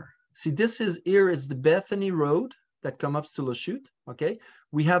Corner. See, this is here is the Bethany Road that comes up to Lachute, okay?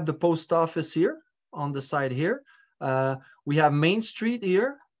 We have the post office here on the side here. We have Main Street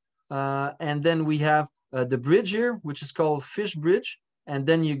here, and then we have the bridge here, which is called Fish Bridge, and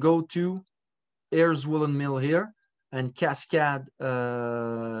then you go to Ayers Woolen Mill here, and Cascade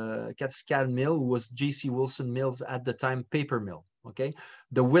Mill was J.C. Wilson Mills at the time, paper mill, okay?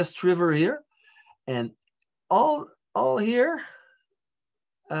 The West River here, and all here,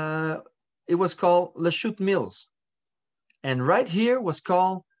 it was called Lachute Mills. And right here was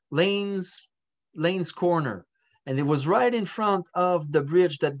called Lane's Corner. And it was right in front of the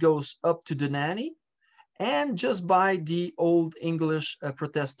bridge that goes up to Dunanny, and just by the old English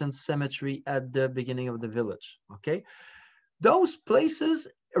Protestant cemetery at the beginning of the village, okay? Those places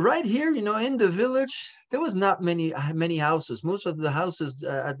right here, you know, in the village, there was not many houses. Most of the houses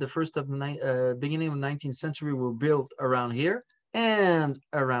at the beginning of the 19th century were built around here and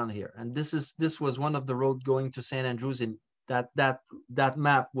around here. And this was one of the roads going to St. Andrews. In that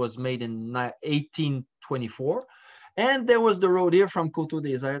map was made in 1824. And there was the road here from Coteau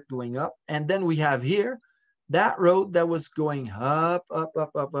des Arts going up. And then we have here that road that was going up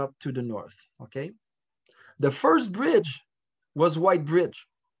to the north, okay? The first bridge was White Bridge.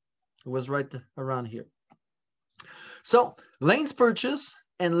 It was right around here. So Lane's Purchase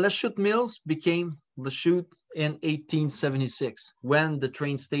and Lachute Mills became Lachute in 1876 when the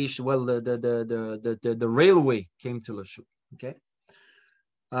train station, well, the railway came to Lachute, okay?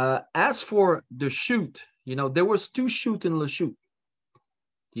 As for the chute, you know, there was 2 chutes in Lachute.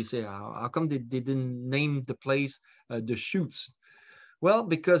 You say, how come they didn't name the place the chutes? Well,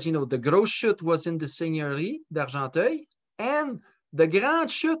 because, you know, the Gros Chute was in the Seigneurie d'Argenteuil, and the Grand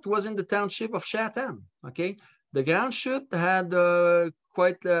Chute was in the township of Chatham, okay? The Grand Chute had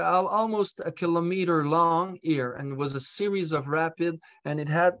almost a kilometer long here, and it was a series of rapids, and it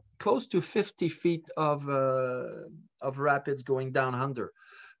had close to 50 feet of rapids going down under.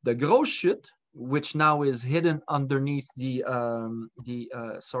 The Gros Chute, which now is hidden underneath the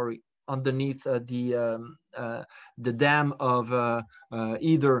dam of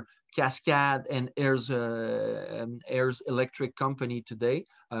either Cascade and Ayers Electric Company today,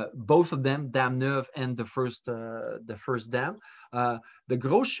 both of them, Dam Neuve and the first dam. The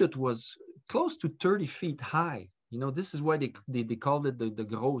Gros Chute was close to 30 feet high. You know, this is why they called it the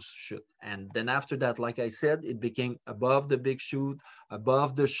Gros Chute. And then after that, like I said, it became above the big chute,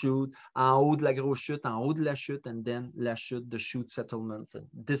 above the chute, en haut de la Gros Chute, en haut de la chute, and then Lachute, the chute settlement. And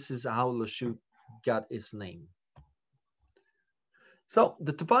this is how Lachute got its name. So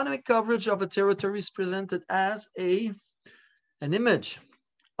the toponymic coverage of a territory is presented as an image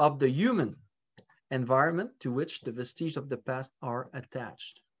of the human environment to which the vestiges of the past are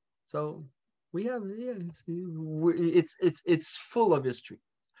attached. So we have, yeah, it's full of history.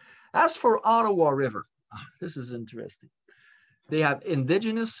 As for Ottawa River, this is interesting. They have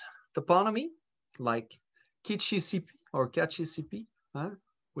indigenous toponymy like Kitchissippi or Katchissippi,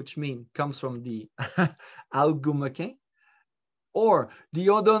 which comes from the Algonquin, or the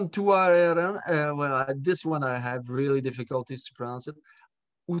Odontuareran, well, this one I have really difficulties to pronounce it,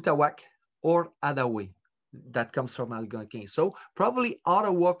 Utawak or Adawe. That comes from Algonquin. So probably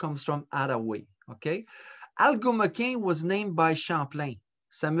Ottawa comes from Adawe, okay? Algonquin was named by Champlain.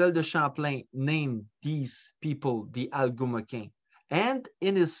 Samuel de Champlain named these people the Algonquin. And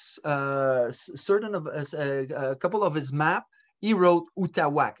in his a couple of his maps, he wrote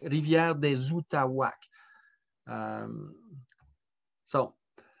Utawak, Rivière des Utawak. So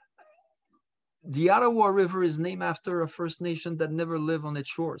The Ottawa River is named after a First Nation that never lived on its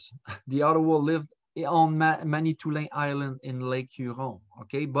shores. The Ottawa lived on Manitoulin Island in Lake Huron,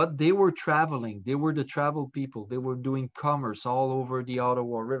 okay? But they were traveling. They were the travel people. They were doing commerce all over the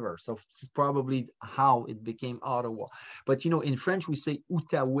Ottawa River. So it's probably how it became Ottawa. But, you know, in French, we say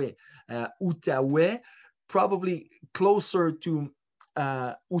Outaouais. Outaouais, probably closer to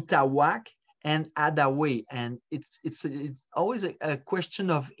Outaouac and Adaouais. And it's always a question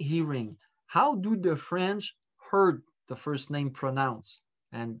of hearing. How do the French heard the first name pronounced?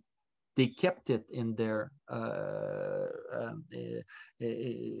 And they kept it in their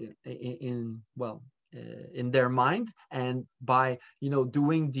in their mind, and by, you know,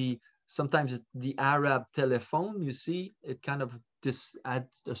 doing sometimes the Arab telephone, you see, it kind of add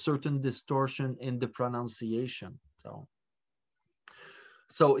a certain distortion in the pronunciation.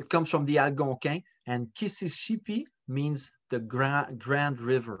 So it comes from the Algonquin, and Kississippi means the Grand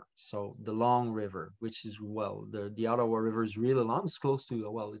River, so the long river, which is, well, the Ottawa River is really long. It's close to,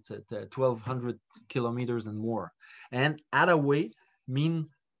 well, it's at 1,200 kilometers and more. And Adaouais mean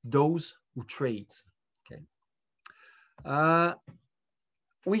those who trades. Okay.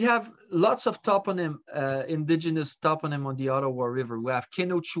 We have lots of toponym, indigenous toponym on the Ottawa River. We have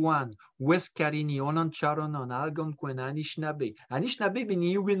Kenochuan, West Carini, Ononcharonon, Algonquin, Anishinaabe. Anishinaabe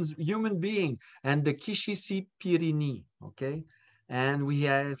means human being, and the Kishissipirini, okay? And we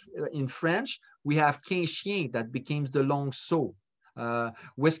have, in French, we have Quinchien, that becomes the Long Saut.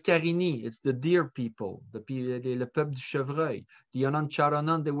 West Carini, it's the deer people, le peuple du chevreuil. The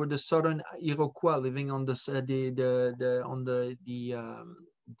Ononcharonon, they were the southern Iroquois living on the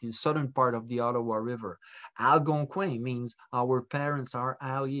southern part of the Ottawa River. Algonquin means our parents are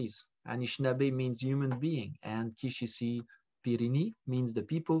allies. Anishinaabe means human being, and Kishissipirini means the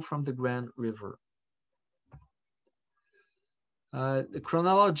people from the Grand River. The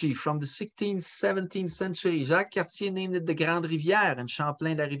chronology from the 16th, 17th century, Jacques Cartier named it the Grande Rivière, and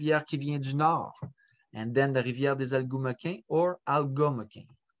Champlain la rivière qui vient du nord, and then the rivière des Algonquins or Algonquins.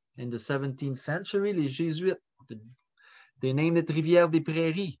 In the 17th century, les Jésuites, they named it Rivière des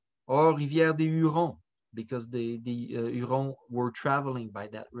Prairies or Rivière des Hurons, because the Hurons were traveling by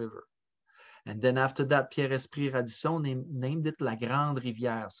that river. And then after that, Pierre Esprit Radisson named it La Grande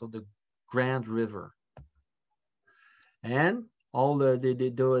Rivière, so the Grand River. And all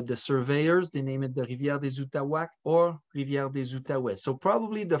the surveyors, they name it the Rivière des Outaouacs or Rivière des Outaouais. So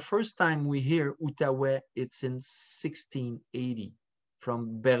probably the first time we hear Outaouais, it's in 1680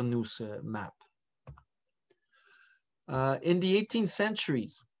 from Bernou's map. In the 18th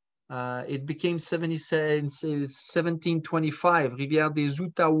centuries, it became 1725, Rivière des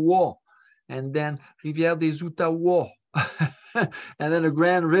Outaouais, and then Rivière des Outaouais, and then a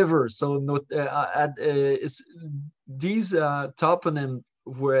Grand River. So these toponyms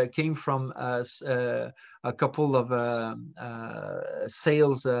came from a couple of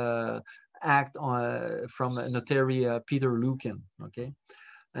sales act from notary Peter Lucan. Okay,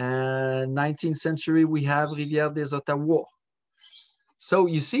 19th century we have Rivière des Ottawa. So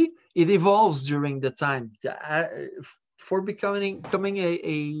you see, it evolves during the time. For becoming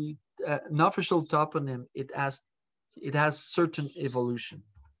an official toponym, it has certain evolution.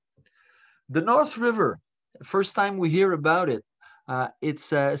 The North River, first time we hear about it,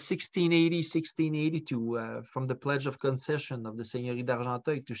 it's 1680, 1682, from the pledge of concession of the Seigneurie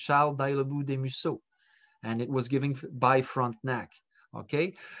d'Argenteuil to Charles d'Aillebout des Museaux, and it was given by Frontenac.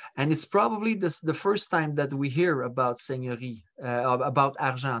 Okay, and it's probably the first time that we hear about Seigneurie, about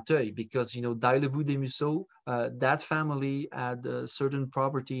Argenteuil, because, you know, d'Aillebout des Museaux, that family had a certain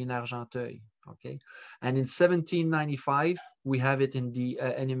property in Argenteuil. Okay, and in 1795 we have it in the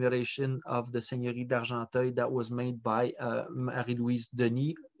enumeration of the Seigneurie d'Argenteuil that was made by Marie-Louise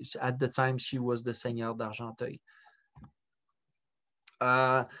Denis. At the time, she was the Seigneur d'Argenteuil.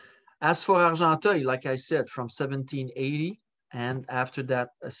 As for Argenteuil, like I said, from 1780, and after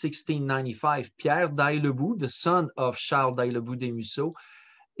that, 1695, Pierre d'Aillebout, the son of Charles d'Aillebout des Museaux,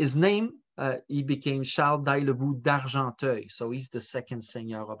 his name, he became Charles d'Aillebout d'Argenteuil. So he's the second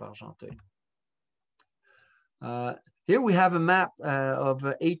Seigneur of Argenteuil. Here we have a map of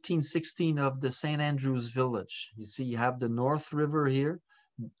 1816 of the St. Andrew's village. You see, you have the North River here,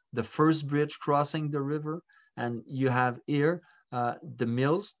 the first bridge crossing the river, and you have here the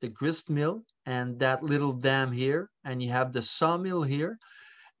mills, the grist mill, and that little dam here, and you have the sawmill here,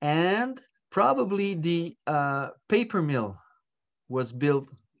 and probably the paper mill was built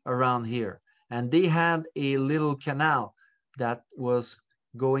around here, and they had a little canal that was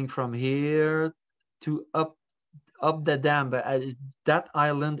going from here to up the dam, but that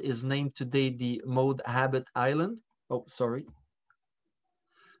island is named today the Maud Abbott Island. Oh, sorry.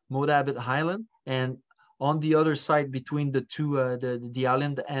 Modabit Highland, and on the other side between the two, the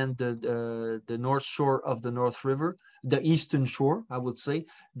island and the north shore of the North River, the eastern shore, I would say,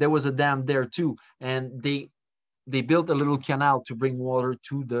 there was a dam there too, and they built a little canal to bring water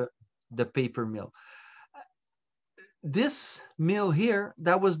to the paper mill. This mill here,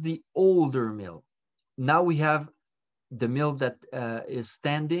 that was the older mill. Now we have the mill that is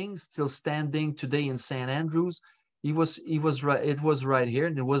still standing today in St. Andrews. It was right here,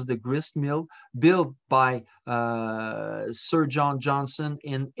 and it was the grist mill built by Sir John Johnson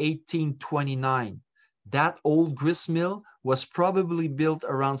in 1829. That old grist mill was probably built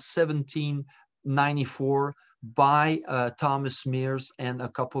around 1794 by Thomas Mears and a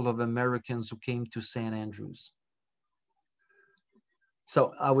couple of Americans who came to St. Andrews.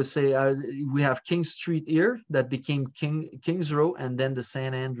 So I would say we have King Street here that became King's Row, and then the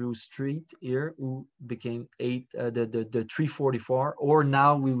St. Andrews Street here, who became the 344, or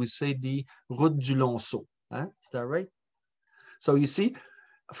now we would say the Route du Lonceau. Huh? Is that right? So you see,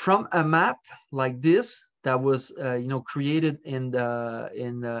 from a map like this that was created in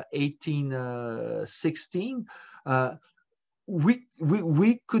 1816,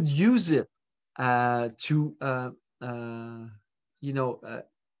 we could use it to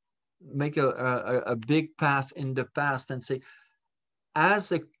make a big path in the past and say,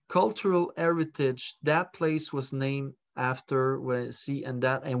 as a cultural heritage, that place was named after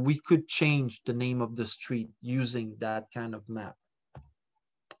and we could change the name of the street using that kind of map.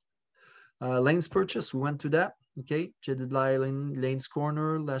 Lanes Purchase, we went to that. Okay, Jedediah Lane's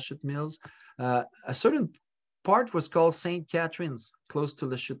Corner, Lachute Mills. A certain part was called St. Catherine's, close to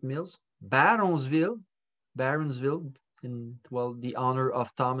Lachute Mills. Baronsville, in the honor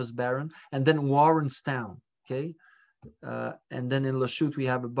of Thomas Barron, and then Warrenstown. Okay, and then in Lachute we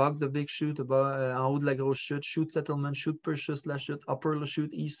have above the big chute, en haut de la grosse chute, Chute Settlement, Chute Purchase, Lachute, Upper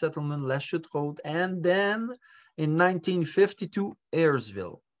Lachute, East Settlement, Lachute Road, and then in 1952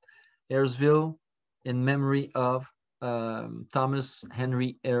 Ayresville, in memory of Thomas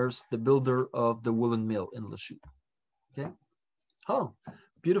Henry Ayres, the builder of the woolen mill in Lachute. Okay, oh,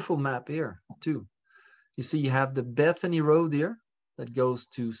 beautiful map here too. You see, you have the Bethany Road here that goes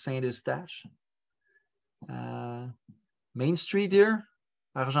to Saint Eustache. Main Street here,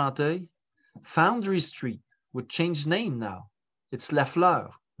 Argenteuil. Foundry Street would change name now. It's La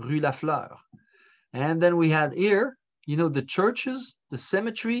Fleur, Rue La Fleur. And then we had here, the churches, the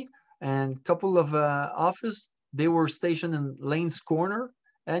cemetery, and a couple of offices. They were stationed in Lane's Corner,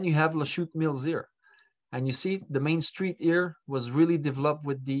 and you have Lachute Mills here. And you see the main street here was really developed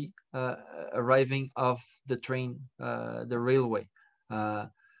with the arriving of the train, the railway.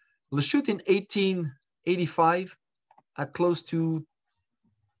 Lachute in 1885 had close to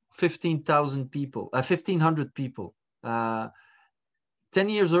 15,000 people, 1,500 people. 10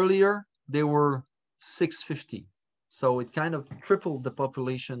 years earlier, they were 650. So it kind of tripled the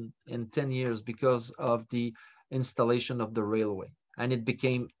population in 10 years because of the installation of the railway. And it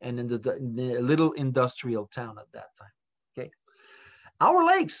became a little industrial town at that time. Okay, our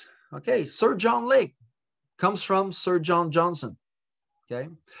lakes. Okay, Sir John Lake comes from Sir John Johnson. Okay,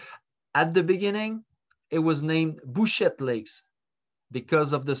 at the beginning, it was named Bouchette Lakes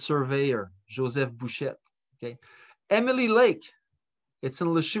because of the surveyor Joseph Bouchette. Okay, Emily Lake, it's in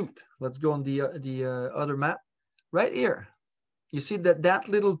Lachute. Let's go on the other map right here. You see that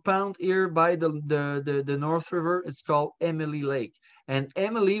little pond here by the North River, it's called Emily Lake. And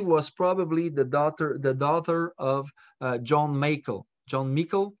Emily was probably the daughter of John Meikle,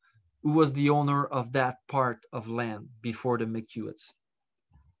 who was the owner of that part of land before the McEwits.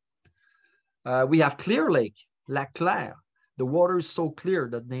 We have Clear Lake, Lac Clair. The water is so clear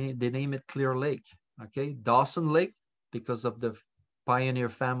that they name it Clear Lake. Okay, Dawson Lake, because of the pioneer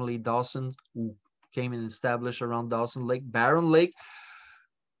family Dawson, who came and established around Dawson Lake. Barron Lake,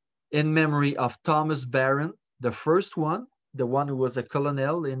 in memory of Thomas Barron, the first one, the one who was a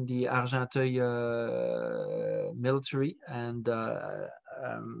colonel in the Argenteuil military and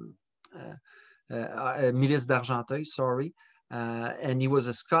Milice d'Argenteuil, sorry. And he was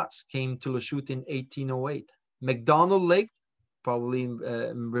a Scots, came to Lachute in 1808. McDonald Lake, probably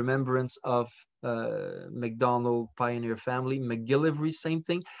in remembrance of McDonald pioneer family. McGillivray, same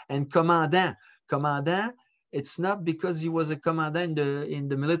thing. And Commandant. Commandant, it's not because he was a commandant in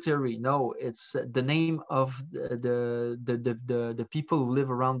the military. No, it's the name of the people who live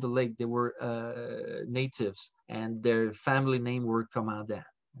around the lake. They were natives, and their family name were Commandant.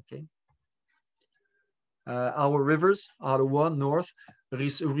 Okay. Our rivers: Ottawa, north,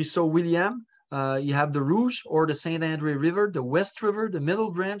 Ruisseau William, You have the Rouge or the Saint Andre River, the West River, the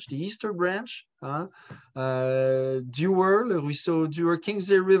Middle Branch, the Eastern Branch, Dewar, le ruisseau Dewar,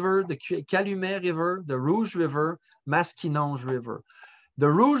 Kingsley River, the Calumet River, the Rouge River, Masquinonge River. The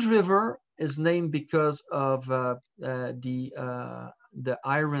Rouge River is named because of the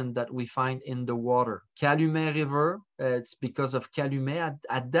iron that we find in the water. Calumet River, it's because of Calumet.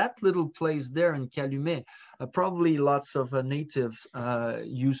 At that little place there in Calumet, probably lots of natives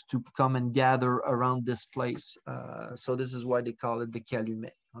used to come and gather around this place. So this is why they call it the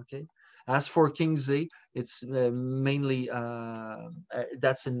Calumet, okay? As for Kingsley, it's mainly,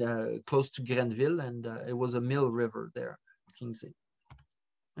 that's in close to Grenville, and it was a mill river there, Kingsley.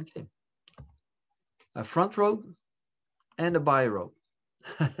 Okay. A front road and a by road.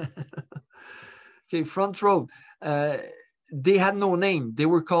 Okay, front road. They had no name. They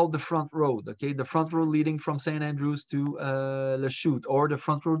were called the front road. Okay, the front road leading from St. Andrews to Lachute, or the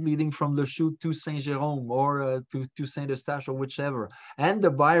front road leading from Lachute to Saint Jérôme, or to Saint Eustache, or whichever. And the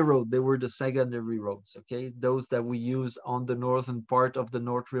by road, they were the secondary roads. Okay, those that we use on the northern part of the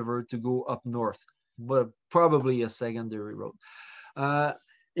North River to go up north, but probably a secondary road.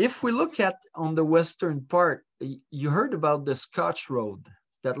 If we look at on the western part, you heard about the Scotch Road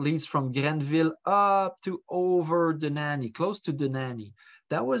that leads from Grenville up to over Denani, close to Denani.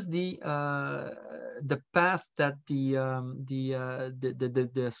 That was the path that the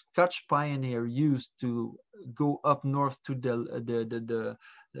Scotch pioneer used to go up north to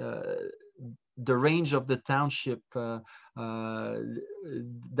the range of the township that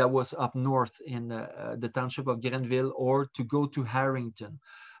was up north in the township of Grenville, or to go to Harrington.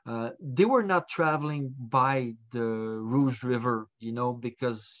 They were not traveling by the Rouge River, you know,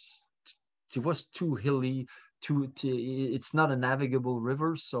 because it was too hilly. It's not a navigable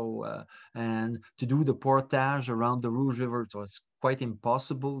river, so and to do the portage around the Rouge River, it was quite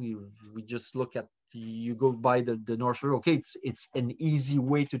impossible. We just look at, you go by the North River. Okay, it's an easy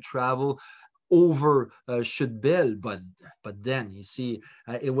way to travel over Chute-Belle, but then you see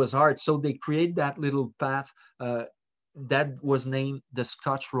it was hard. So they create that little path that was named the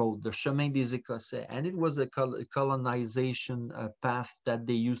Scotch Road, the Chemin des Écossais, and it was a colonization path that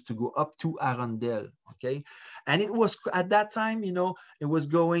they used to go up to Arundel. Okay, and it was at that time, you know, it was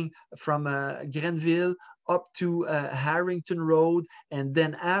going from Grenville up to Harrington Road, and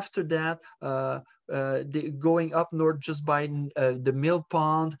then after that going up north just by the Mill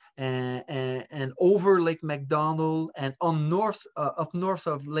Pond and over Lake McDonald, and on north up north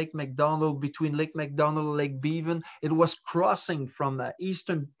of Lake McDonald, between Lake McDonald and Lake Beavan, it was crossing from the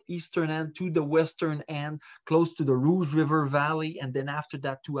eastern end to the western end, close to the Rouge River Valley, and then after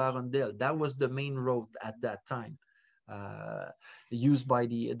that to Arundel. That was the main road at that time. Used by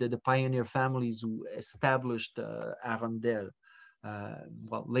the pioneer families who established Arundel.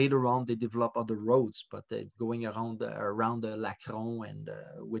 Well, later on they developed other roads, but going around the Lacron and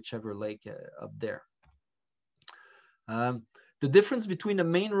whichever lake up there. The difference between a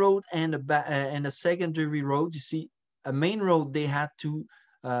main road and a secondary road, you see, a main road, they had to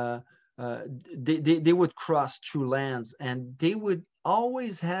they would cross through lands, and they would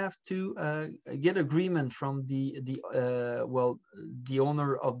always have to get agreement from the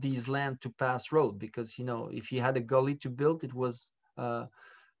owner of these land to pass road, because, you know, if you had a gully to build, it was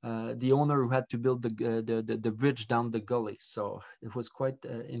the owner who had to build the bridge down the gully. So it was quite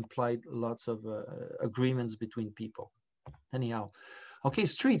implied lots of agreements between people. Anyhow, okay,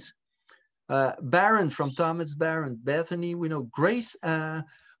 streets. Baron, from Thomas Baron. Bethany, we know. Grace.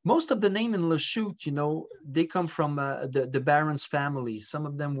 Most of the name in Lachute, you know, they come from the Baron's family. Some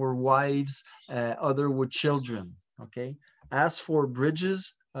of them were wives, other were children, okay? As for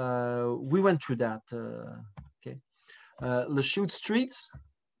bridges, we went through that, okay? Lachute streets,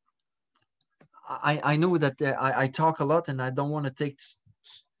 I know that I talk a lot and I don't want to take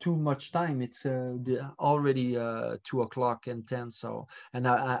too much time. It's already 2 o'clock and 10, so, and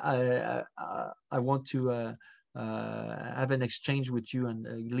I want to have an exchange with you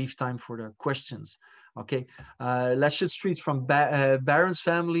and leave time for the questions. Okay, Lachute Street, from Baron's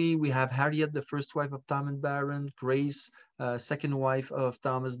family, we have Harriet, the first wife of Thomas Baron, Grace, second wife of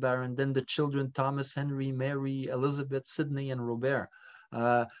Thomas Baron, then the children Thomas, Henry, Mary, Elizabeth, Sidney, and Robert.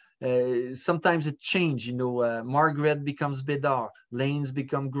 Sometimes it changed, you know, Margaret becomes Bédard, Lanes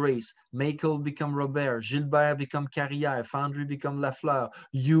become Grace, Michael become Robert, Gilbert become Carrière, Fandry become Lafleur,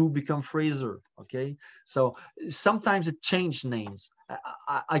 Hugh become Fraser, okay? So sometimes it changed names.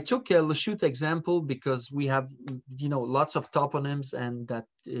 I took a Lachute example because we have, you know, lots of toponyms and that,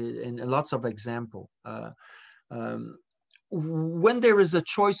 and lots of example. when there is a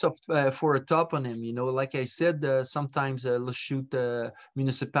choice of for a toponym, you know, like I said, sometimes Lachute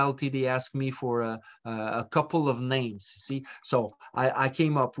municipality, they ask me for a couple of names. See, so I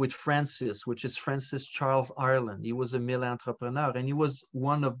came up with Francis, which is Francis Charles Ireland. He was a mill entrepreneur, and he was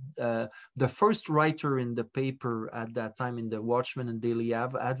one of the first writer in the paper at that time, in the Watchman and Daily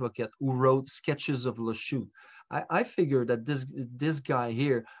Advocate, who wrote sketches of Lachute. I figured that this guy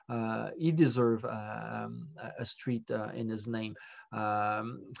here, he deserved a street in his name.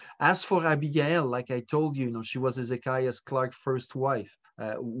 As for Abigail, like I told you, you know, she was Hezekiah Clark's first wives,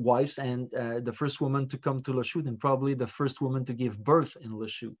 and the first woman to come to Lachute, and probably the first woman to give birth in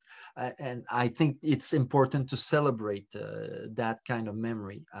Lachute. And I think it's important to celebrate that kind of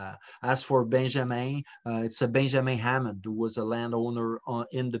memory. As for Benjamin, it's a Benjamin Hammond, who was a landowner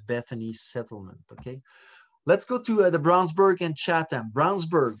in the Bethany settlement. Okay. Let's go to the Brownsburg and Chatham.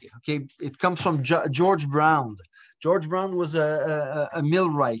 Brownsburg, okay, it comes from George Brown. George Brown was a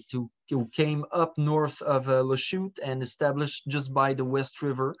millwright who came up north of Lachute and established just by the West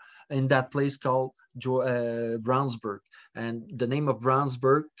River in that place called Brownsburg. And the name of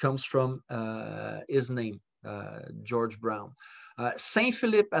Brownsburg comes from his name, George Brown. Saint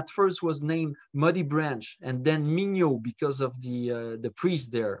Philip at first was named Muddy Branch, and then Mignot, because of the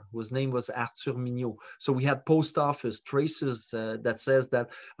priest there, whose name was Arthur Mignot. So we had post office traces that says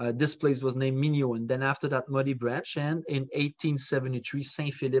that this place was named Mignot, and then after that Muddy Branch, and in 1873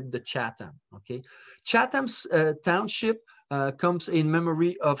 Saint Philip de Chatham. Okay, Chatham's township comes in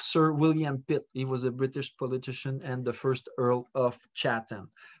memory of Sir William Pitt. He was a British politician and the first Earl of Chatham.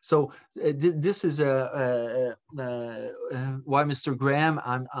 So this is why, Mr. Graham,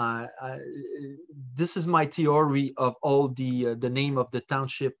 this is my theory of all the name of the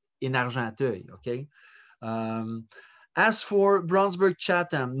township in Argenteuil. Okay. As for Brownsburg,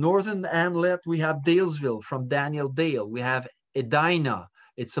 Chatham, northern hamlet, we have Dalesville from Daniel Dale. We have Edina.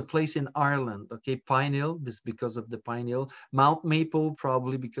 It's a place in Ireland, okay? Pine Hill, this because of the Pine Hill. Mount Maple,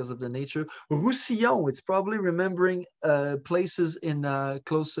 probably because of the nature. Roussillon, it's probably remembering places in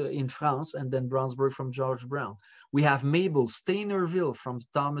close in France, and then Brownsburg from George Brown. We have Mabel, Stainerville from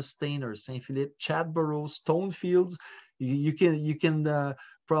Thomas Stainer, St. Philip, Chadborough, Stonefields. You can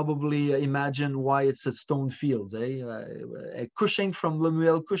probably imagine why it's a Stonefields, eh? Cushing from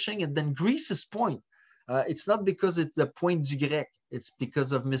Lemuel Cushing, and then Grease's Point. It's not because it's the Point du Grec. It's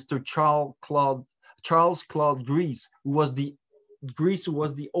because of Mr. Charles Claude Grease, who was the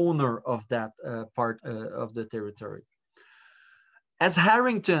owner of that part of the territory. As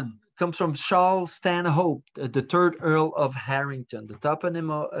Harrington comes from Charles Stanhope, the third Earl of Harrington. The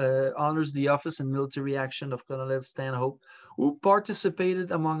toponym honors the office and military action of Colonel Stanhope, who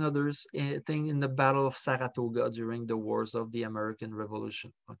participated, among others, in the Battle of Saratoga during the wars of the American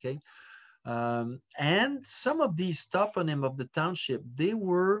Revolution. Okay. And some of these toponyms of the township, they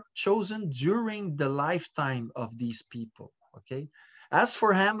were chosen during the lifetime of these people, okay? As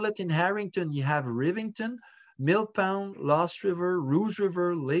for hamlet in Harrington, you have Rivington, Millpound, Lost River, Rouge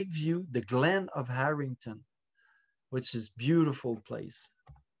River, Lakeview, the Glen of Harrington, which is beautiful place.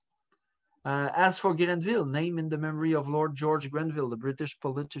 As for Grenville, named in the memory of Lord George Grenville, the British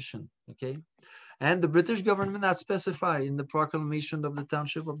politician, okay? And the British government has specified in the proclamation of the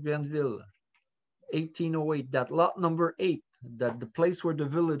township of Grenville, 1808, that lot number 8, that the place where the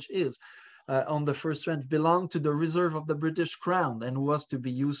village is on the first range belonged to the reserve of the British Crown and was to be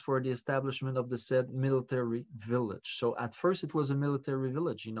used for the establishment of the said military village. So at first it was a military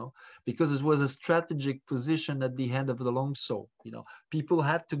village, you know, because it was a strategic position at the end of the Longsault. You know, people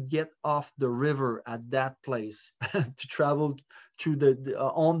had to get off the river at that place to travel through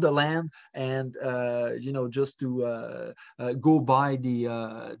on the land, and you know, just to go by the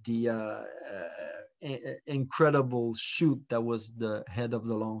incredible chute that was the head of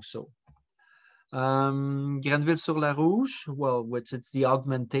the Longsault. Grenville-sur-la-Rouge, well, which it's the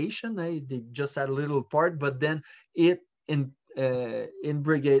augmentation, they just had a little part, but then it in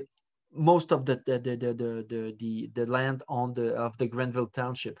brigade most of the land of the Grenville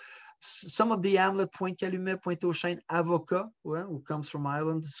township. Some of the hamlet, Pointe-Calumet, Pointe-aux-Chênes, Avocat, well, who comes from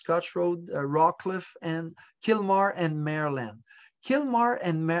Ireland, Scotch Road, Rockcliffe, and Kilmar and Maryland. Kilmar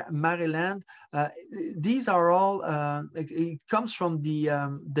and Maryland, these are all, it comes from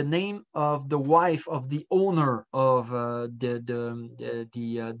the name of the wife of the owner of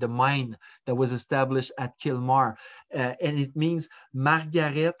the mine that was established at Kilmar, and it means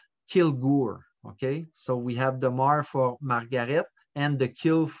Margaret Kilgour, okay? So we have the Mar for Margaret and the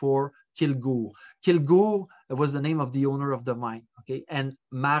Kil for Kilgour. Kilgour was the name of the owner of the mine, okay? And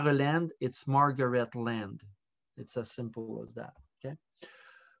Maryland, it's Margaret Land. It's as simple as that. Okay.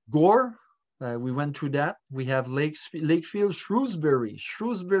 Gore, We went through that. We have Lakefield, Shrewsbury.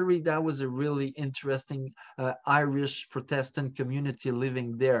 Shrewsbury, that was a really interesting Irish Protestant community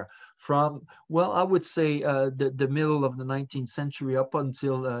living there from, well, I would say the middle of the 19th century up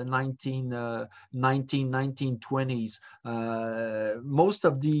until 1920s. Most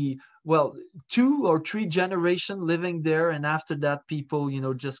of the, well, 2 or 3 generations living there. And after that, people, you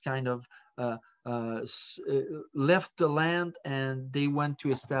know, just kind of left the land and they went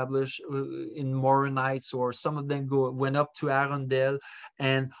to establish in Morin Heights, or some of them went up to Arundel,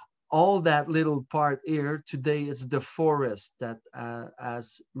 and all that little part here today is the forest that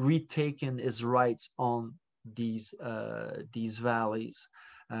has retaken its rights on these valleys.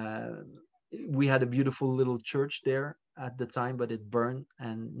 We had a beautiful little church there at the time, but it burned,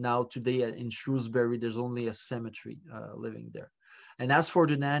 and now today in Shrewsbury there's only a cemetery living there. And as for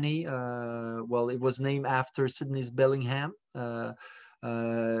the nanny, well, it was named after Sidney's Bellingham, who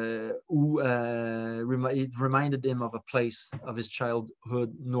it reminded him of a place of his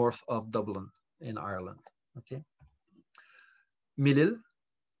childhood north of Dublin in Ireland. Okay. Millil,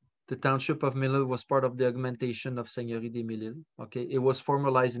 the township of Millil was part of the augmentation of Seigneurie des Millil. Okay, it was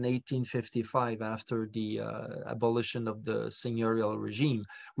formalized in 1855 after the abolition of the seigneurial regime.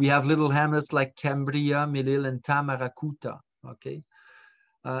 We have little hamlets like Cambria, Millil, and Tamaracuta. Okay,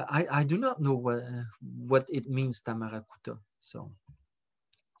 I do not know what it means, Tamaracuta. So,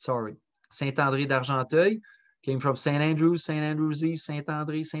 sorry. Saint-André d'Argenteuil came from St. Andrews, St. Andrews East,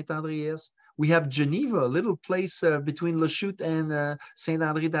 Saint-André, Saint-André Est. We have Geneva, a little place between Lachute and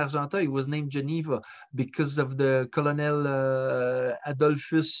Saint-André d'Argenteuil. It was named Geneva because of the Colonel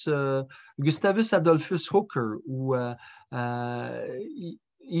Gustavus Adolphus Hooker, who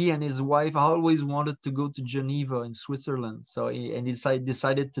he and his wife always wanted to go to Geneva in Switzerland. So he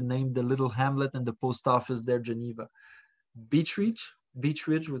decided to name the little hamlet and the post office there Geneva. Beech Ridge, which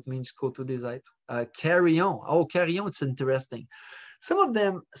means Coteau des Êtres. Carillon. Oh, Carillon, it's interesting. Some of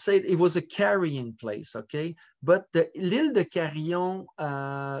them said it was a carrying place, okay? But the l'Île de Carillon,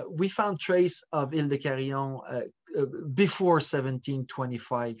 we found trace of Île de Carillon before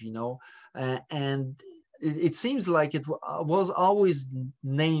 1725, you know, and it seems like it was always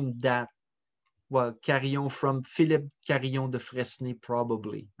named that, well, Carillon, from Philippe Carillon de Fresnay,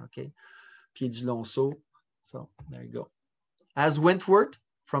 probably, okay? Pied du Lonceau, so there you go. As Wentworth,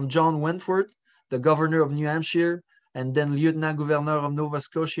 from John Wentworth, the governor of New Hampshire, and then Lieutenant Governor of Nova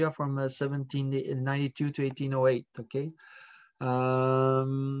Scotia from 1792 to 1808, okay?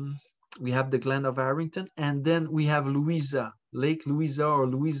 We have the Glen of Harrington, and then we have Louisa, Lake Louisa or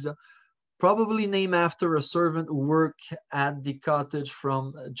Louisa, probably named after a servant who worked at the cottage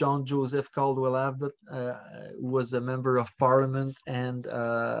from John Joseph Caldwell Abbott, who was a member of Parliament and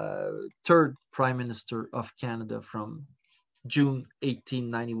 3rd Prime Minister of Canada from June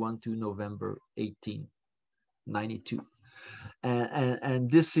 1891 to November 1892. And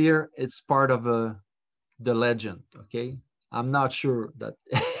this year, it's part of the legend, okay? I'm not sure that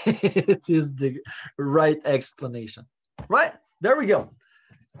it is the right explanation. Right, there we go.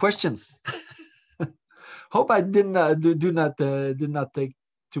 Questions? Hope I did not take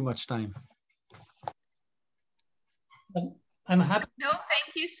too much time. I'm happy. No,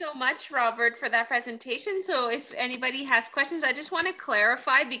 thank you so much, Robert, for that presentation. So if anybody has questions, I just want to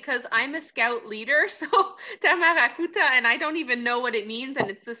clarify, because I'm a scout leader, so Tamaracuta, and I don't even know what it means, and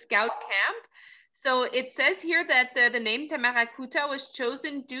it's the scout camp. So it says here that the name Tamaracuta was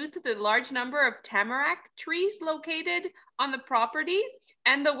chosen due to the large number of tamarack trees located on the property,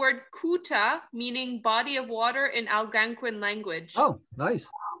 and the word kuta, meaning body of water in Algonquin language. Oh, nice.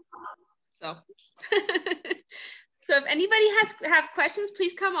 So, so if anybody have questions,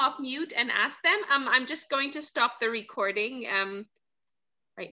 please come off mute and ask them. I'm just going to stop the recording